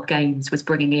Commonwealth Games was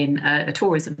bringing in a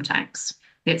tourism tax.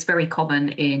 It's very common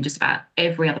in just about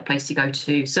every other place you go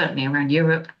to, certainly around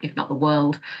Europe, if not the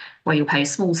world, where you'll pay a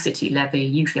small city levy,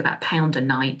 usually about £1 a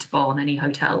night on any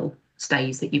hotel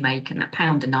stays that you make. And that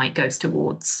 £1 a night goes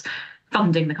towards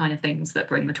funding the kind of things that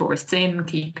bring the tourists in,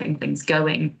 keeping things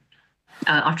going.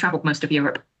 I've travelled most of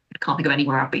Europe. Can't think of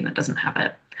anywhere I've been that doesn't have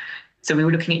it. So we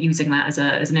were looking at using that as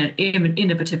an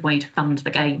innovative way to fund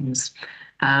the games.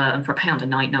 And for £1 a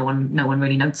night, no one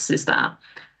really notices that.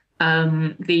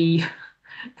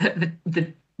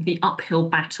 The uphill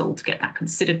battle to get that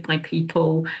considered by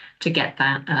people, to get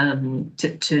that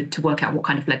to work out what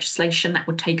kind of legislation that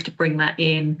would take to bring that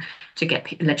in, to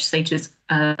get legislators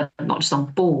not just on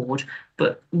board,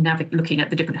 but looking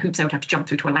at the different hoops they would have to jump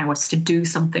through to allow us to do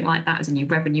something like that as a new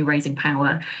revenue raising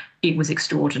power. It was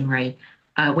extraordinary.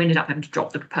 We ended up having to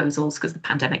drop the proposals because the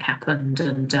pandemic happened,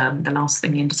 and the last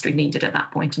thing the industry needed at that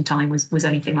point in time was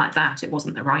anything like that. It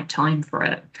wasn't the right time for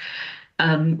it.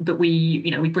 But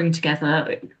we bring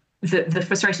together, the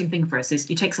frustrating thing for us is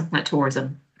you take something like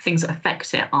tourism, things that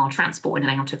affect it are transport in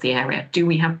and out of the area. Do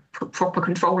we have proper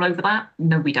control over that?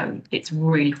 No, we don't. It's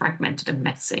really fragmented and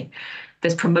messy.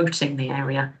 There's promoting the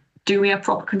area. Do we have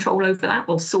proper control over that?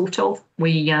 Well, sort of.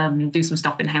 We do some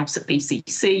stuff in-house at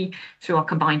BCC. Through our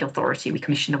combined authority, we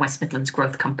commissioned the West Midlands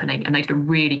Growth Company, and they did a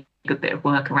really good bit of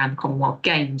work around the Commonwealth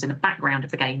Games. In the background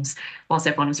of the Games, whilst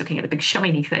everyone was looking at the big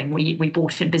shiny thing, we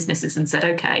brought in businesses and said,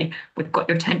 OK, we've got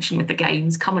your attention with the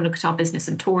Games. Come and look at our business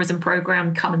and tourism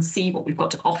programme. Come and see what we've got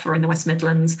to offer in the West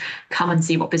Midlands. Come and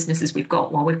see what businesses we've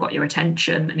got while we've got your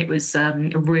attention. And it was a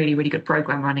really, really good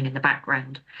programme running in the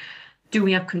background. Do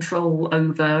we have control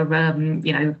over,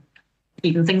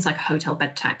 even things like a hotel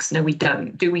bed tax? No, we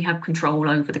don't. Do we have control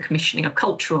over the commissioning of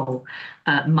cultural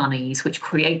monies, which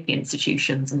create the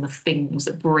institutions and the things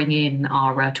that bring in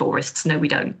our tourists? No, we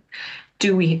don't.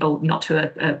 Do we, not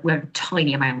to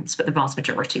tiny amounts, but the vast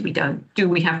majority we don't. Do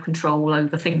we have control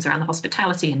over things around the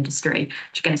hospitality industry,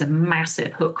 which again is a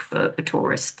massive hook for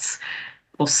tourists?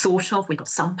 Well, sort of. We've got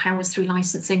some powers through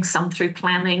licensing, some through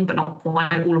planning, but not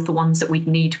quite all of the ones that we'd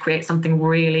need to create something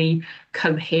really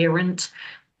coherent.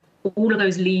 all of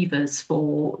those levers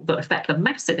that affect the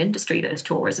massive industry that is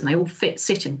tourism, they all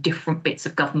sit in different bits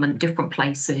of government, different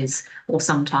places, or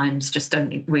sometimes just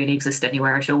don't really exist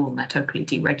anywhere at all, and they're totally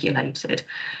deregulated.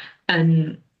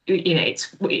 And this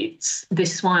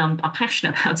is why I'm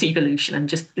passionate about devolution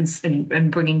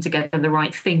and bringing together the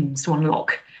right things to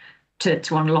unlock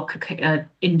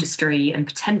industry and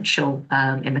potential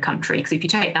in the country. Because if you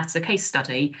take that as a case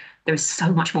study, there is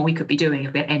so much more we could be doing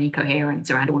if we had any coherence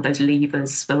around all those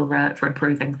levers for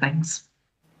improving things.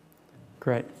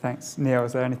 Great, thanks. Neil,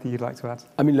 is there anything you'd like to add?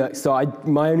 I mean, look,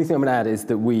 my only thing I'm going to add is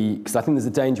that because I think there's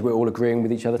a danger we're all agreeing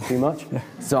with each other too much. Yeah.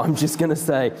 So I'm just going to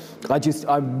say,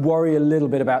 I worry a little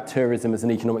bit about tourism as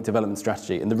an economic development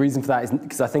strategy. And the reason for that is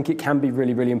because I think it can be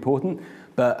really, really important.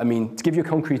 But I mean, to give you a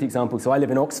concrete example, so I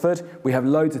live in Oxford, we have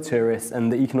loads of tourists,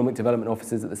 and the economic development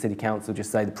officers at the city council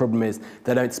just say the problem is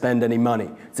they don't spend any money.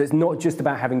 So it's not just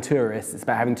about having tourists, it's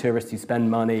about having tourists who spend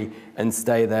money and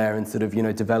stay there and sort of,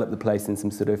 develop the place in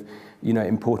some sort of,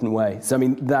 important way. So I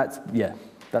mean, that's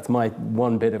my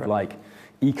one bit of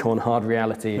econ hard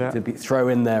reality to throw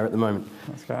in there at the moment.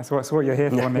 That's great. That's what you're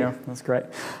here for, Neil. That's great.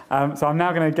 So I'm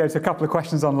now going to go to a couple of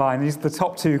questions online. These are the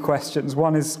top two questions.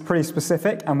 One is pretty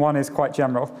specific and one is quite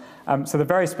general. So the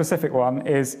very specific one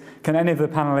is, can any of the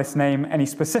panelists name any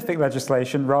specific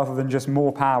legislation rather than just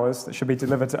more powers that should be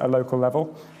delivered at a local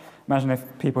level? Imagine if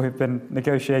people who've been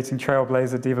negotiating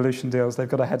trailblazer devolution deals, they've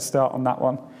got a head start on that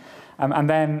one. And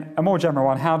then a more general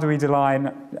one, how do we align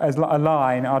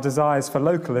our desires for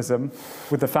localism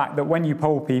with the fact that when you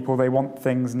poll people, they want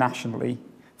things nationally?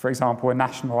 For example, a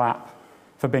national app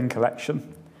for bin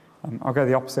collection. I'll go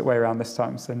the opposite way around this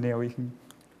time. So Neil, you can...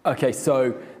 Okay,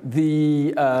 so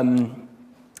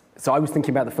so I was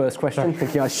thinking about the first question,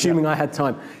 assuming I had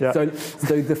time. Yeah. So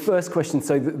the first question,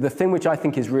 the thing which I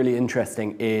think is really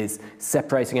interesting is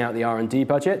separating out the R&D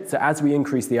budget. So as we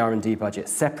increase the R&D budget,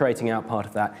 separating out part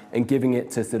of that and giving it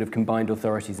to sort of combined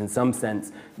authorities in some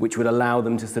sense, which would allow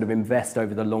them to sort of invest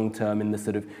over the long term in the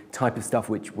sort of type of stuff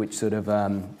which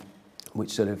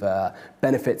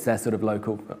benefits their sort of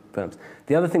local firms.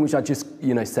 The other thing which I just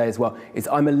say as well is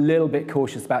I'm a little bit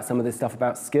cautious about some of this stuff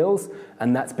about skills,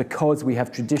 and that's because we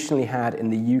have traditionally had in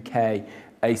the UK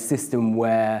a system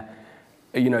where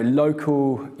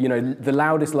the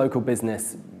loudest local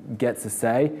business gets a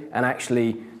say, and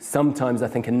actually sometimes I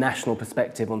think a national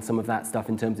perspective on some of that stuff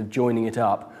in terms of joining it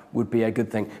up would be a good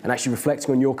thing. And actually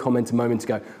reflecting on your comment a moment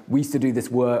ago, we used to do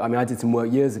this work, I did some work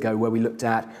years ago where we looked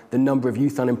at the number of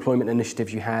youth unemployment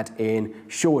initiatives you had in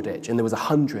Shoreditch, and there was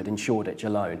 100 in Shoreditch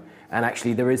alone. And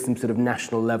actually there is some sort of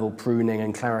national level pruning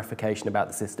and clarification about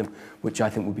the system, which I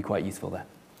think would be quite useful there.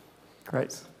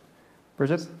 Great.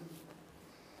 Bridget?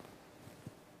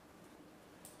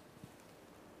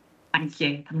 Thank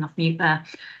you. I'm off mute there.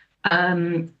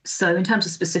 So in terms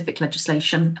of specific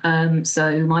legislation,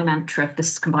 so my mantra for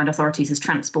this combined authorities is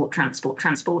transport, transport,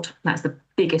 transport. That's the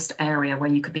biggest area where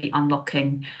you could be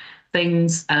unlocking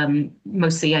things.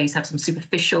 Most CAs have some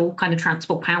superficial kind of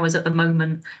transport powers at the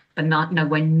moment, but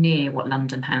nowhere near what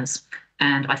London has.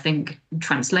 And I think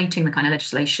translating the kind of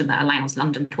legislation that allows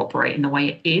London to operate in the way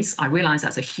it is, I realise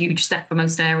that's a huge step for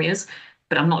most areas.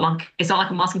 But it's not like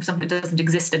I'm asking for something that doesn't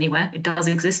exist anywhere. It does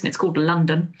exist, and it's called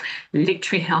London.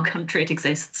 Literally in our country, it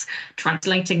exists.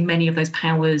 Translating many of those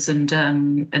powers and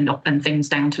things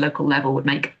down to local level would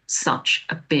make such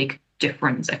a big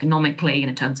difference economically and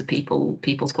in terms of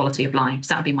people's quality of life.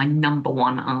 So that would be my number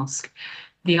one ask.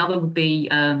 The other would be,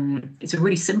 it's a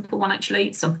really simple one,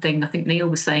 actually. Something I think Neil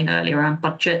was saying earlier around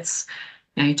budgets.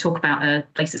 You talk about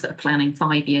places that are planning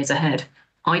 5 years ahead.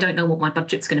 I don't know what my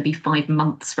budget's going to be 5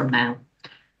 months from now.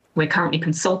 We're currently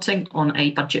consulting on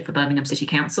a budget for Birmingham City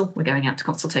Council. We're going out to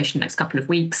consultation next couple of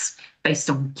weeks based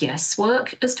on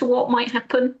guesswork as to what might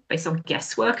happen, based on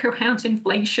guesswork around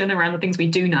inflation, around the things we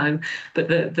do know, but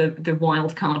the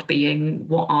wild card being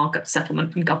what our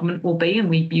settlement from government will be. And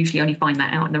we usually only find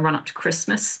that out in the run up to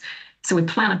Christmas. So we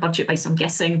plan a budget based on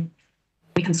guessing.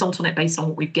 We consult on it based on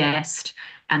what we've guessed.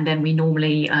 And then we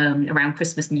normally, around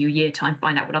Christmas and New Year time,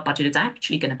 find out what our budget is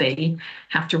actually going to be,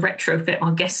 have to retrofit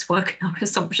our guesswork and our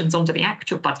assumptions onto the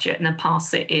actual budget, and then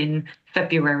pass it in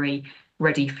February,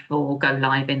 ready for go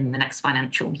live in the next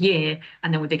financial year.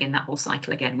 And then we begin that whole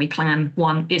cycle again. We plan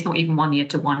it's not even 1 year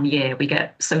to 1 year. We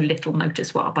get so little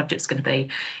notice what our budget's going to be.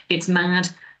 It's mad.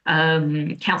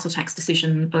 Council tax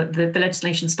decision, but the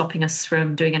legislation stopping us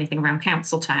from doing anything around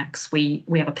council tax. We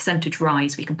have a percentage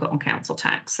rise we can put on council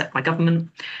tax set by government,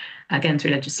 again through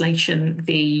legislation.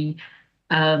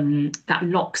 That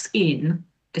locks in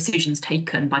decisions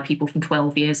taken by people from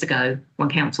 12 years ago when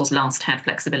councils last had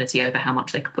flexibility over how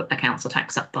much they could put their council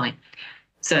tax up by.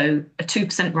 So a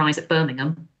 2% rise at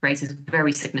Birmingham raises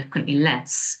very significantly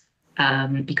less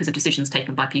because of decisions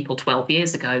taken by people 12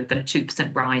 years ago than a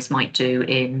 2% rise might do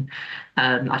in,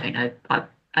 I don't know,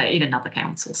 in another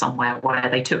council somewhere where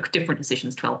they took different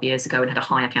decisions 12 years ago and had a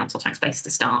higher council tax base to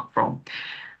start from.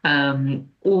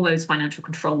 All those financial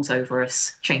controls over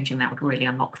us, changing that would really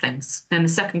unlock things. Then the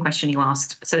second question you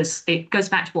asked, so it goes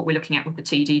back to what we're looking at with the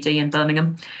TDD in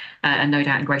Birmingham and no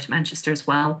doubt in Greater Manchester as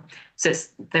well. So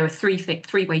there are three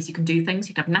ways you can do things.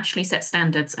 You can have nationally set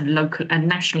standards and local and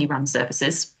nationally run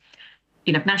services.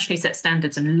 You can have nationally set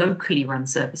standards and locally run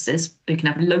services. You can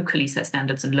have locally set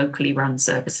standards and locally run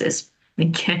services.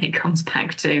 And again, it comes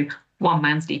back to one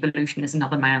man's devolution is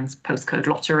another man's postcode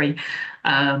lottery.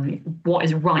 What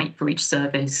is right for each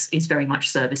service is very much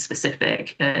service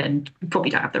specific, and we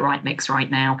probably don't have the right mix right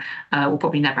now. We'll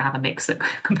probably never have a mix that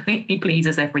completely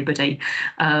pleases everybody.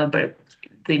 But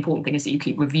the important thing is that you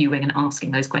keep reviewing and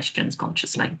asking those questions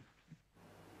consciously.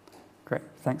 Great,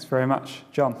 thanks very much.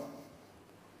 John.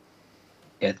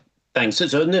 Yeah, thanks. So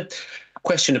the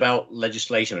question about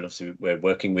legislation, and obviously we're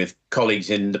working with colleagues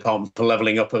in the Department for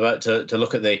Levelling Up about to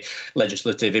look at the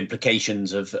legislative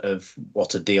implications of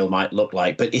what a deal might look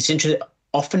like. But it's interesting,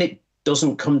 often it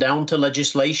doesn't come down to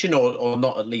legislation or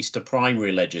not at least to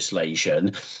primary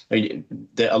legislation. I mean,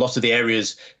 a lot of the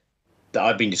areas that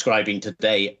I've been describing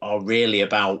today are really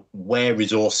about where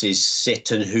resources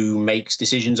sit and who makes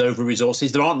decisions over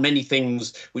resources. There aren't many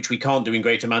things which we can't do in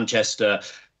Greater Manchester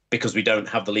because we don't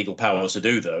have the legal powers to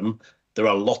do them. There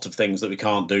are a lot of things that we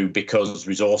can't do because of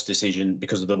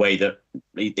the way that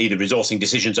either resourcing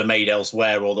decisions are made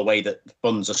elsewhere or the way that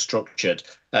funds are structured.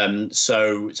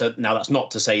 So now that's not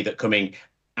to say that coming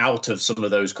out of some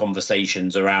of those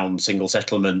conversations around single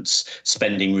settlements,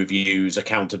 spending reviews,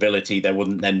 accountability, there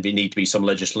wouldn't then need to be some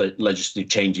legislative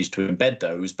changes to embed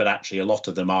those. But actually, a lot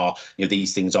of them are,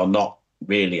 these things are not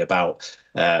really about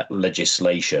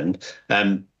legislation.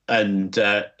 And I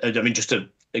mean, just to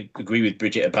agree with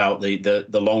Bridget about the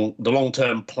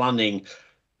long-term planning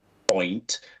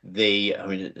point.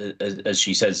 As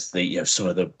she says, some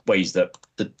of the ways that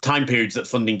the time periods that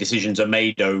funding decisions are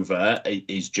made over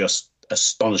is just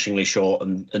astonishingly short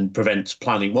and prevents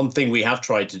planning. One thing we have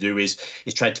tried to do is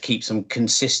try to keep some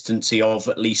consistency of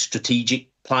at least strategic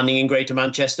planning in Greater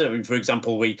Manchester. I mean, for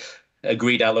example, we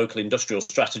agreed our local industrial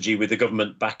strategy with the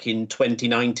government back in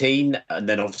 2019, and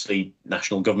then obviously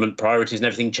national government priorities and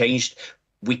everything changed.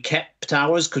 We kept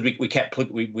ours because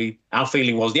our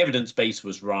feeling was the evidence base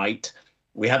was right.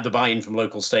 We had the buy-in from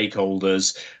local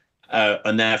stakeholders,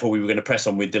 and therefore we were going to press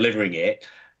on with delivering it.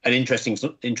 And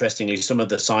interestingly, some of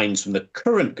the signs from the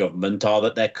current government are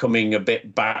that they're coming a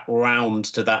bit back round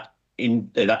to that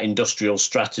industrial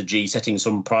strategy, setting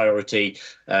some priority,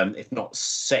 if not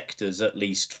sectors, at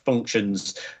least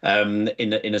functions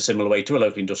in a similar way to a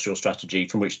local industrial strategy,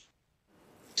 from which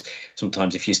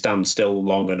sometimes if you stand still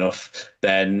long enough,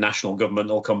 then national government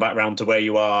will come back round to where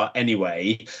you are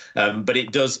anyway. But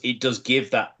it does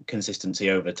give that consistency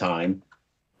over time.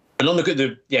 And on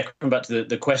come back to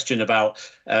the question about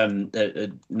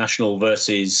national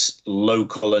versus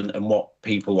local and what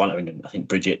people want. I mean, I think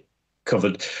Bridget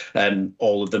covered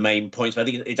all of the main points. But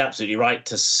I think it's absolutely right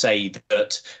to say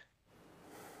that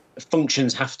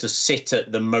functions have to sit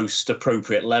at the most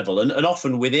appropriate level, and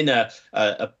often within a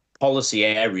policy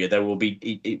area, there will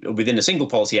be within a single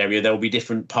policy area, there will be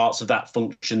different parts of that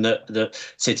function that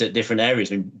sit at different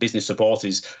areas. I mean, business support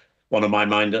is one on my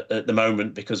mind at the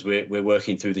moment because we're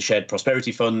working through the Shared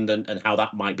Prosperity Fund and how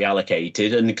that might be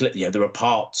allocated. And there are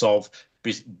parts of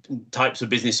types of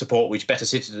business support which better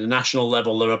sit at a national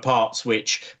level. There are parts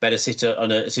which better sit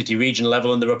on a city regional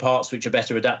level, and there are parts which are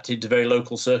better adapted to very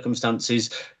local circumstances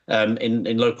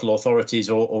in local authorities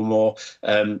or more,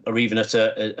 or even at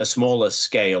a smaller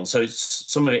scale. So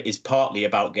some of it is partly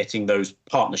about getting those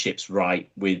partnerships right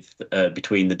with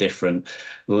between the different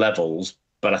levels.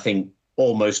 But I think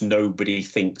almost nobody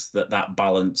thinks that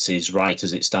balance is right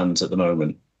as it stands at the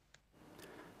moment.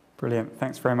 Brilliant.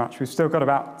 Thanks very much. We've still got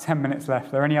about 10 minutes left.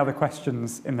 Are there any other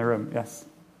questions in the room? Yes.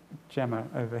 Gemma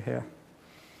over here.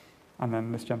 And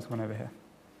then this gentleman over here.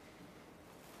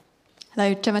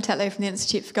 Hello, Gemma Tetlow from the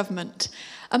Institute for Government.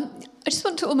 I just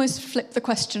want to almost flip the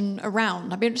question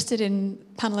around. I'd be interested in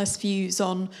panellists' views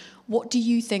on what do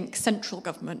you think central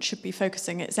government should be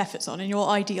focusing its efforts on? In your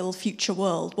ideal future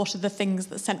world, what are the things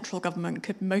that central government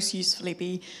could most usefully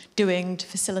be doing to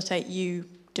facilitate you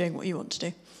doing what you want to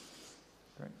do?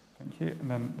 Great, thank you. And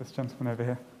then this gentleman over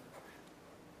here.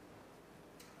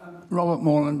 Robert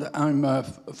Morland. I'm a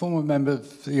former member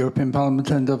of the European Parliament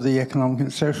and of the Economic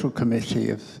and Social Committee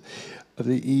of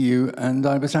the EU, and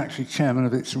I was actually chairman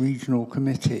of its regional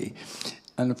committee.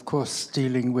 and of course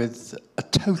dealing with a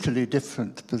totally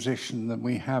different position than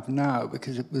we have now,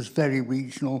 because it was very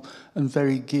regional and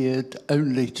very geared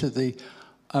only to the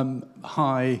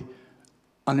high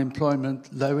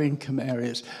unemployment, low income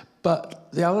areas.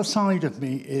 But the other side of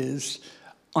me is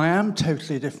I am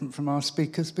totally different from our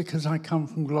speakers because I come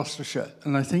from Gloucestershire,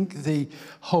 and I think the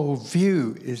whole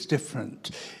view is different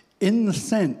in the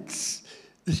sense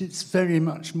that it's very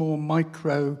much more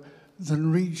micro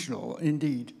than regional.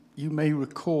 Indeed, you may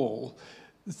recall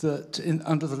that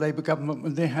under the Labour government,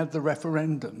 when they had the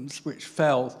referendums, which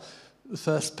fell the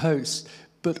first post,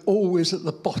 but always at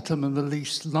the bottom and the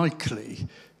least likely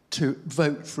to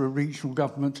vote for a regional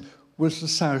government was the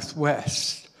South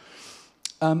West.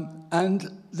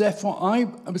 And therefore, I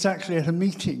was actually at a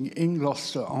meeting in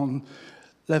Gloucester on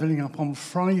levelling up on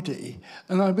Friday,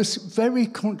 and I was very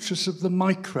conscious of the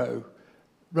micro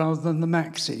rather than the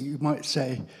maxi, you might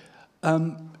say.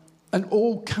 And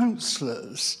all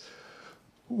councillors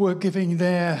were giving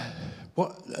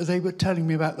what they were telling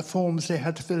me about the forms they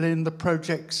had to fill in, the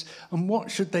projects, and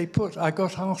what should they put. I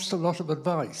got asked a lot of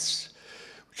advice,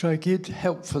 which I did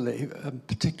helpfully,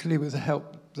 particularly with the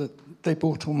help that they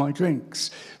bought all my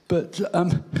drinks. But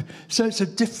so it's a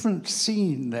different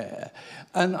scene there.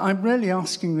 And I'm really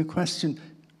asking the question,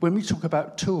 when we talk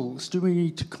about tools, do we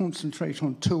need to concentrate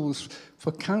on tools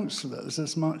for councillors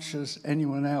as much as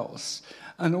anyone else?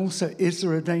 And also, is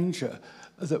there a danger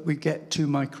that we get too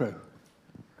micro?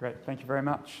 Great, thank you very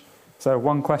much. So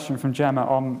one question from Gemma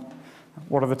on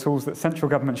what are the tools that central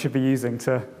government should be using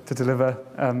to deliver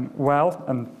well,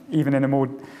 and even in a more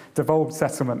devolved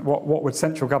settlement, what would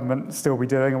central government still be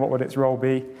doing and what would its role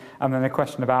be? And then a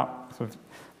question about sort of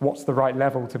what's the right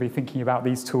level to be thinking about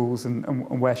these tools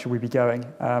and where should we be going?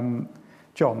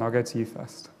 John, I'll go to you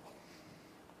first.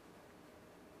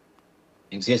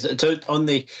 Thanks. Yes, so on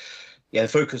the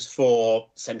focus for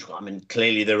central, I mean,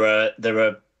 clearly there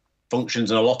are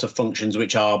functions and a lot of functions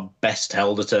which are best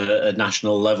held at a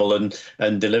national level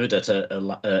and delivered at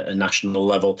a national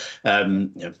level.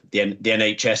 The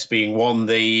NHS being one,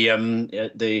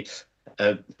 the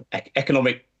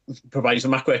economic providing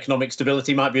some macroeconomic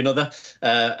stability might be another,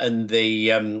 and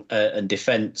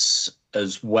defence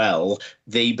as well.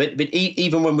 But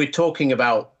even when we're talking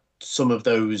about some of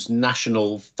those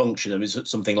national functions, I mean,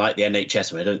 something like the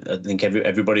NHS, I mean, I think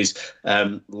everybody's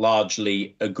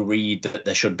largely agreed that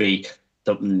there should be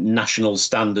national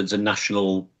standards and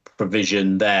national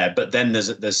provision there. But then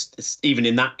there's even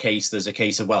in that case, there's a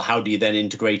case of, well, how do you then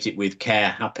integrate it with care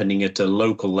happening at a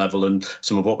local level? And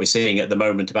some of what we're seeing at the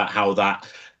moment about how that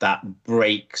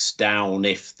breaks down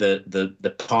if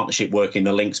the partnership working,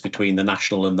 the links between the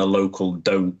national and the local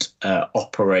don't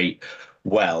operate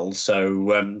well.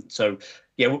 So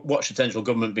what should central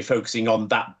government be focusing on?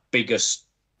 That bigger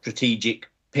strategic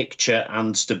picture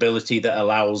and stability that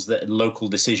allows the local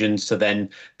decisions to then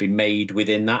be made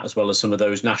within that, as well as some of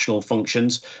those national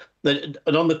functions. And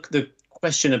on the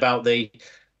question about the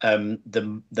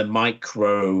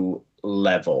micro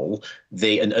level,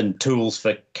 and tools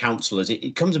for councillors,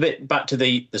 it comes a bit back to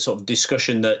the sort of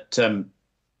discussion that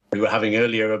we were having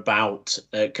earlier about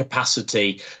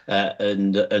capacity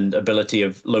and ability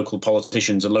of local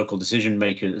politicians and local decision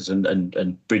makers,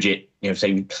 and Bridget,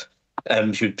 saying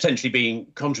she was potentially being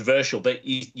controversial, but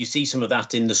you see some of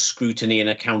that in the scrutiny and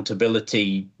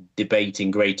accountability debate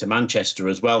in Greater Manchester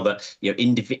as well. That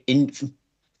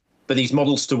for these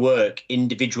models to work,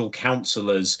 individual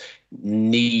councillors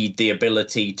need the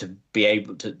ability to be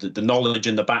able to, the knowledge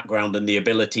and the background and the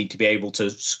ability to be able to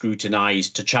scrutinise,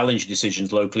 to challenge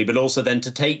decisions locally, but also then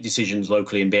to take decisions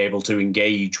locally and be able to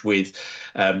engage with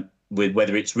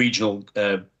whether it's regional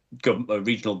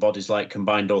bodies like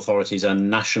combined authorities and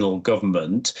national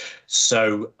government.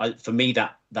 So for me,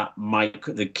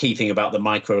 the key thing about the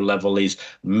micro level is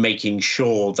making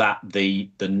sure that the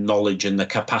knowledge and the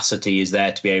capacity is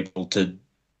there to be able to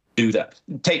do that,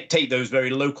 take those very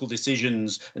local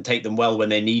decisions and take them well when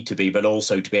they need to be, but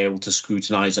also to be able to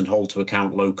scrutinise and hold to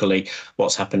account locally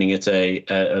what's happening at a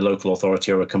local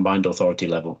authority or a combined authority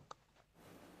level.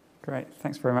 Great,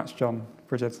 thanks very much, John.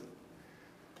 Bridget.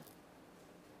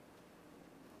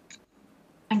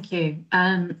 Thank you.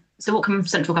 So what can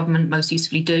central government most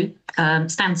usefully do?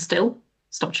 Stand still,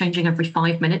 stop changing every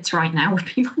 5 minutes right now would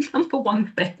be my number one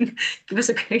thing. Give us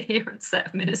a coherent set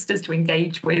of ministers to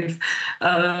engage with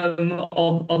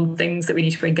on things that we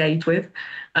need to engage with.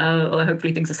 Although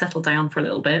hopefully things are settled down for a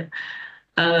little bit.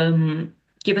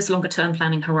 Give us longer term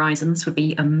planning horizons would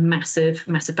be a massive,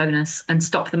 massive bonus, and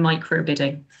stop the micro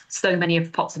bidding. So many of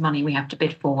the pots of money we have to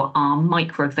bid for are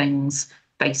micro things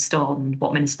based on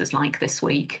what ministers like this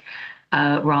week.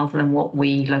 rather than what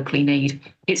we locally need.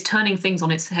 It's turning things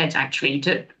on its head, actually,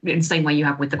 in the same way you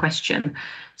have with the question.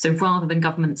 So rather than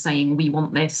government saying, we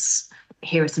want this,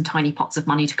 here are some tiny pots of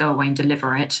money to go away and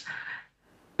deliver it,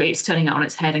 it's turning it on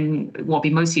its head, and what would be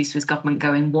most useful is government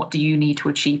going, what do you need to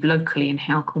achieve locally and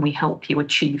how can we help you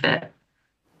achieve it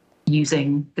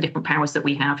using the different powers that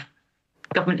we have.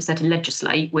 Government is there to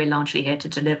legislate, we're largely here to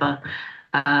deliver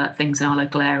things in our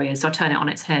local areas. So I turn it on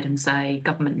its head and say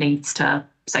government needs to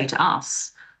say to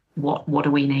us, what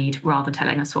do we need, rather than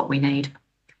telling us what we need.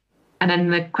 And then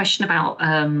the question about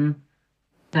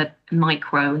the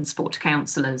micro and support to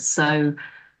councillors. So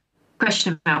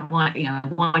question about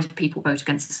why did people vote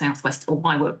against the South West, or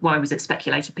why was it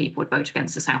speculated people would vote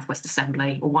against the South West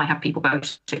Assembly, or why have people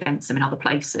voted against them in other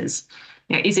places?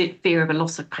 Is it fear of a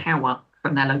loss of power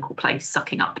from their local place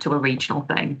sucking up to a regional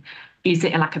thing? Is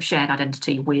it a lack of shared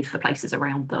identity with the places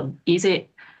around them? Is it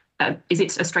a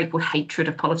straightforward hatred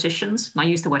of politicians? And I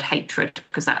use the word hatred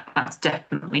because that's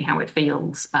definitely how it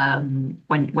feels when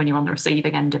you're on the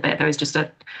receiving end of it. There is just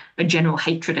a general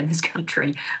hatred in this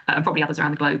country, and probably others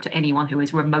around the globe, to anyone who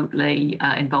is remotely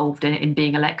involved in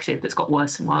being elected. That's got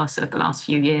worse and worse over the last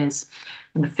few years,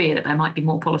 and the fear that there might be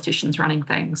more politicians running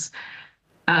things.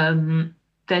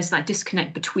 There's that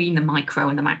disconnect between the micro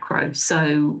and the macro.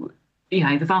 So,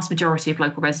 the vast majority of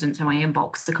local residents in my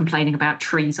inbox are complaining about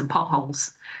trees and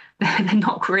potholes. They're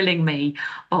not grilling me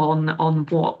on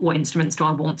what instruments do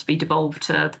I want to be devolved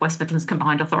to the West Midlands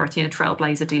Combined Authority and a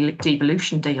Trailblazer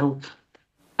devolution deal.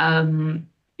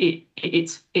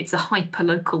 It's a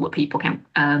hyper-local that people can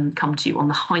come to you on,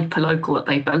 the hyper-local that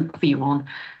they vote for you on.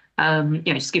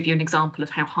 Just give you an example of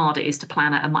how hard it is to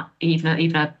plan at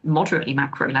even a moderately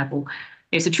macro level.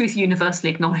 It's a truth universally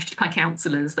acknowledged by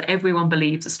councillors that everyone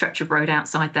believes a stretch of road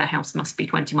outside their house must be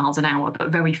 20 miles an hour, but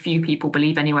very few people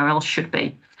believe anywhere else should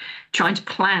be. Trying to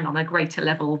plan on a greater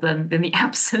level than the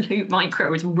absolute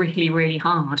micro is really, really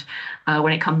hard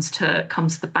when it comes to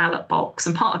the ballot box.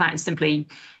 And part of that is simply,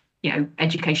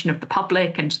 education of the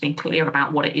public and just being clear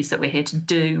about what it is that we're here to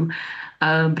do.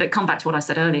 But it comes back to what I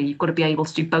said earlier. You've got to be able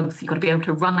to do both. You've got to be able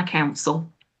to run a council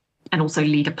and also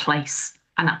lead a place.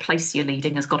 And that place you're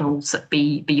leading has got to also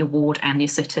be your ward and your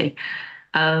city.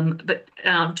 But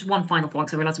just one final point,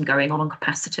 because I realise I'm going on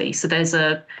capacity. So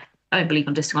I don't believe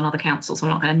I'm dissing on other councils, so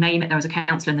I'm not going to name it. There was a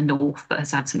council in the north that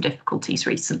has had some difficulties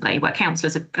recently, where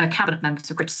councillors, cabinet members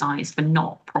are criticised for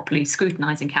not properly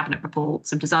scrutinising cabinet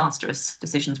reports. Some disastrous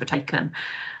decisions were taken,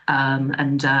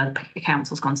 and the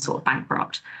council's gone sort of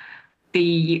bankrupt.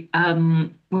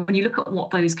 When you look at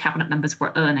what those cabinet members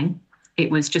were earning, it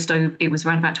was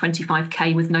around about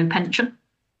 25k with no pension.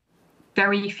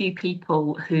 Very few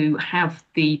people who have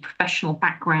the professional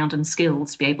background and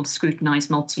skills to be able to scrutinise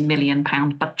multi-million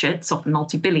pound budgets, often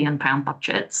multi-billion pound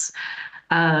budgets,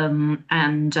 and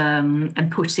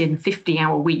put in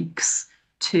 50-hour weeks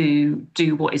to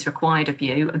do what is required of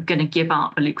you, are going to give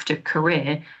up a lucrative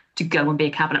career to go and be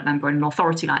a cabinet member in an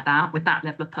authority like that, with that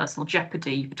level of personal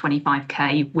jeopardy for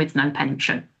 25k with no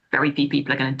pension. Very few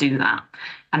people are going to do that.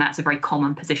 And that's a very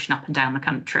common position up and down the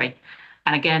country.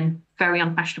 And again, very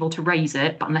unfashionable to raise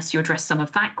it, but unless you address some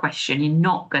of that question, you're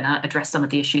not going to address some of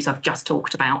the issues I've just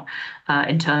talked about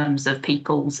in terms of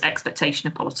people's expectation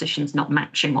of politicians not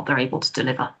matching what they're able to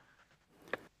deliver.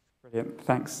 Brilliant,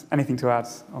 thanks. Anything to add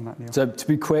on that, Neil? So to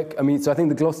be quick, so I think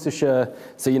the Gloucestershire,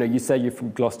 you say you're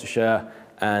from Gloucestershire,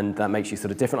 and that makes you sort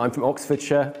of different. I'm from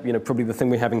Oxfordshire. Probably the thing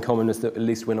we have in common is that at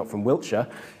least we're not from Wiltshire.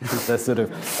 They're sort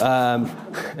of,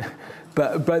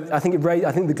 but I think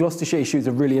the Gloucestershire issue is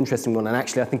a really interesting one, and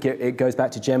actually I think it goes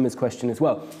back to Gemma's question as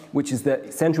well, which is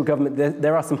that central government,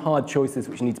 there are some hard choices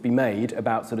which need to be made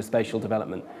about sort of spatial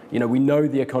development. We know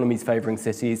the economies favouring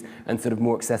cities and sort of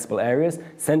more accessible areas.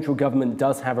 Central government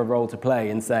does have a role to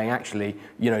play in saying, actually,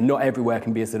 not everywhere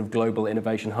can be a sort of global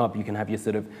innovation hub. You can have your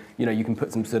sort of, you can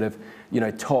put some sort of,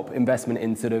 top investment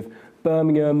in sort of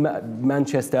Birmingham,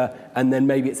 Manchester, and then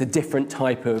maybe it's a different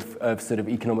type of sort of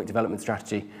economic development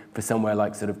strategy for somewhere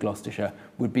like sort of Gloucestershire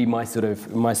would be my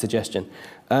suggestion.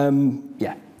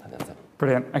 Yeah, that's it.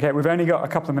 Brilliant. Okay, we've only got a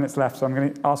couple of minutes left, so I'm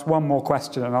going to ask one more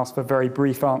question and ask for very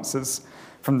brief answers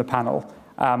from the panel.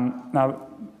 Now,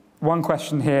 one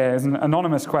question here is an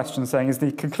anonymous question saying, is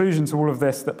the conclusion to all of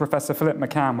this that Professor Philip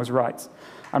McCann was right?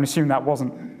 I'm assuming that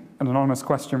wasn't an anonymous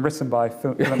question written by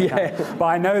Philip McCann. Yeah. But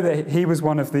I know that he was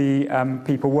one of the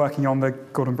people working on the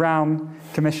Gordon Brown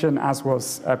Commission, as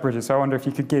was Bridget. So I wonder if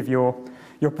you could give your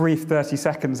brief 30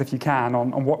 seconds, if you can,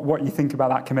 on what you think about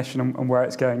that commission and where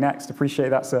it's going next. Appreciate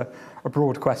that's a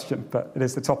broad question, but it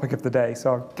is the topic of the day.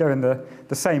 So I'll go in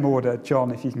the same order.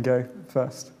 John, if you can go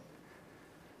first.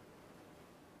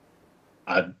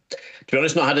 to be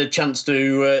honest, not had a chance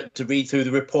to read through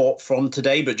the report from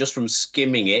today, but just from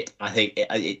skimming it, I think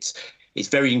it's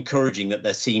very encouraging that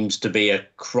there seems to be a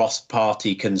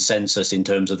cross-party consensus in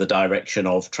terms of the direction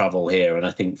of travel here. And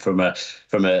I think from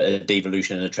a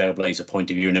devolution and a trailblazer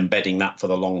point of view, and embedding that for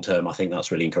the long term, I think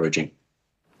that's really encouraging.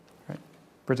 Right.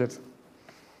 Bridget.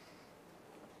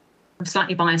 From a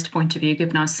slightly biased point of view,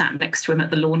 given I was sat next to him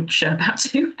at the launch about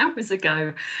 2 hours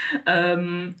ago,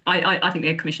 I think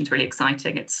the Commission's really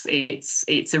exciting.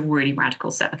 It's a really radical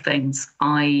set of things.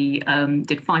 I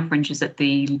did 5 fringes at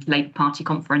the Labour Party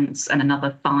conference and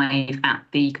another 5 at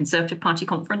the Conservative Party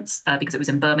conference because it was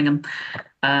in Birmingham.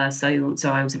 So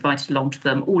I was invited along to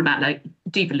them, all about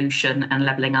devolution and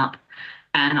levelling up.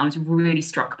 And I was really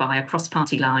struck by, across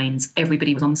party lines,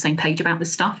 everybody was on the same page about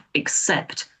this stuff,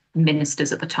 except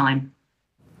ministers at the time.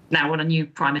 Now, on a new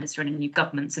Prime Minister and a new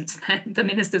government since then, the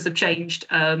ministers have changed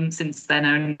since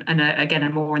then and again, are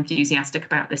more enthusiastic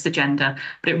about this agenda.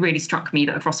 But it really struck me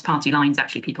that across party lines,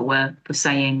 actually, people were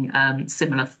saying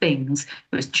similar things.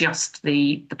 It was just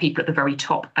the people at the very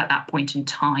top at that point in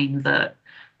time that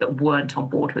weren't on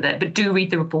board with it. But do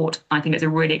read the report. I think it's a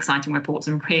really exciting report,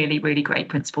 some really, really great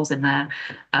principles in there.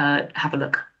 Have a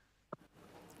look.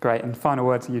 Great, and final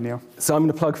word to you, Neil. So I'm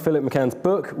going to plug Philip McCann's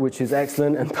book, which is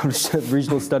excellent, and published at the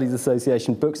Regional Studies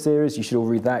Association book series. You should all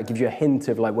read that. It gives you a hint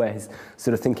of where his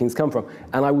sort of thinking's come from.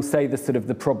 And I will say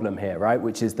the problem here, right,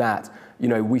 which is that,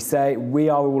 we say we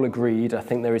are all agreed. I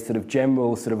think there is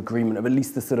general agreement of at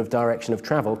least the direction of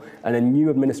travel, and a new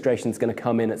administration is going to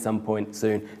come in at some point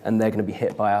soon, and they're going to be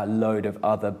hit by a load of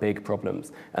other big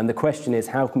problems. And the question is,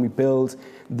 how can we build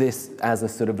this as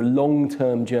a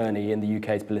long-term journey in the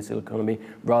UK's political economy,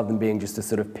 rather than being just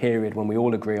a period when we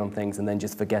all agree on things and then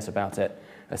just forget about it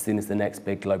as soon as the next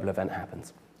big global event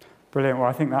happens. Brilliant. Well,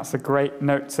 I think that's a great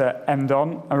note to end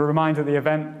on. A reminder, the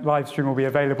event live stream will be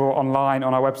available online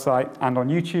on our website and on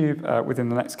YouTube within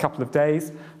the next couple of days.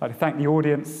 I'd like to thank the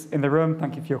audience in the room.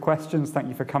 Thank you for your questions. Thank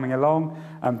you for coming along.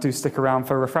 Do stick around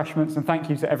for refreshments. And thank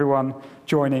you to everyone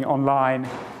joining online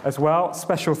as well.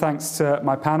 Special thanks to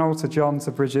my panel, to John,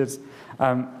 to Bridget,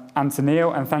 and to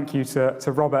Neil. And thank you to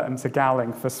Robert and to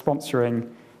Gowling for sponsoring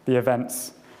the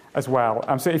events as well.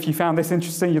 So if you found this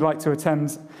interesting, you'd like to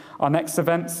attend our next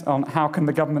event on how can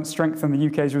the government strengthen the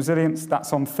UK's resilience,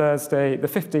 that's on Thursday the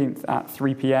 15th at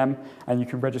 3 p.m. and you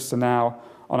can register now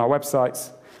on our website.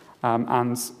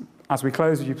 And as we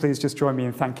close, would you please just join me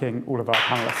in thanking all of our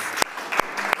panellists.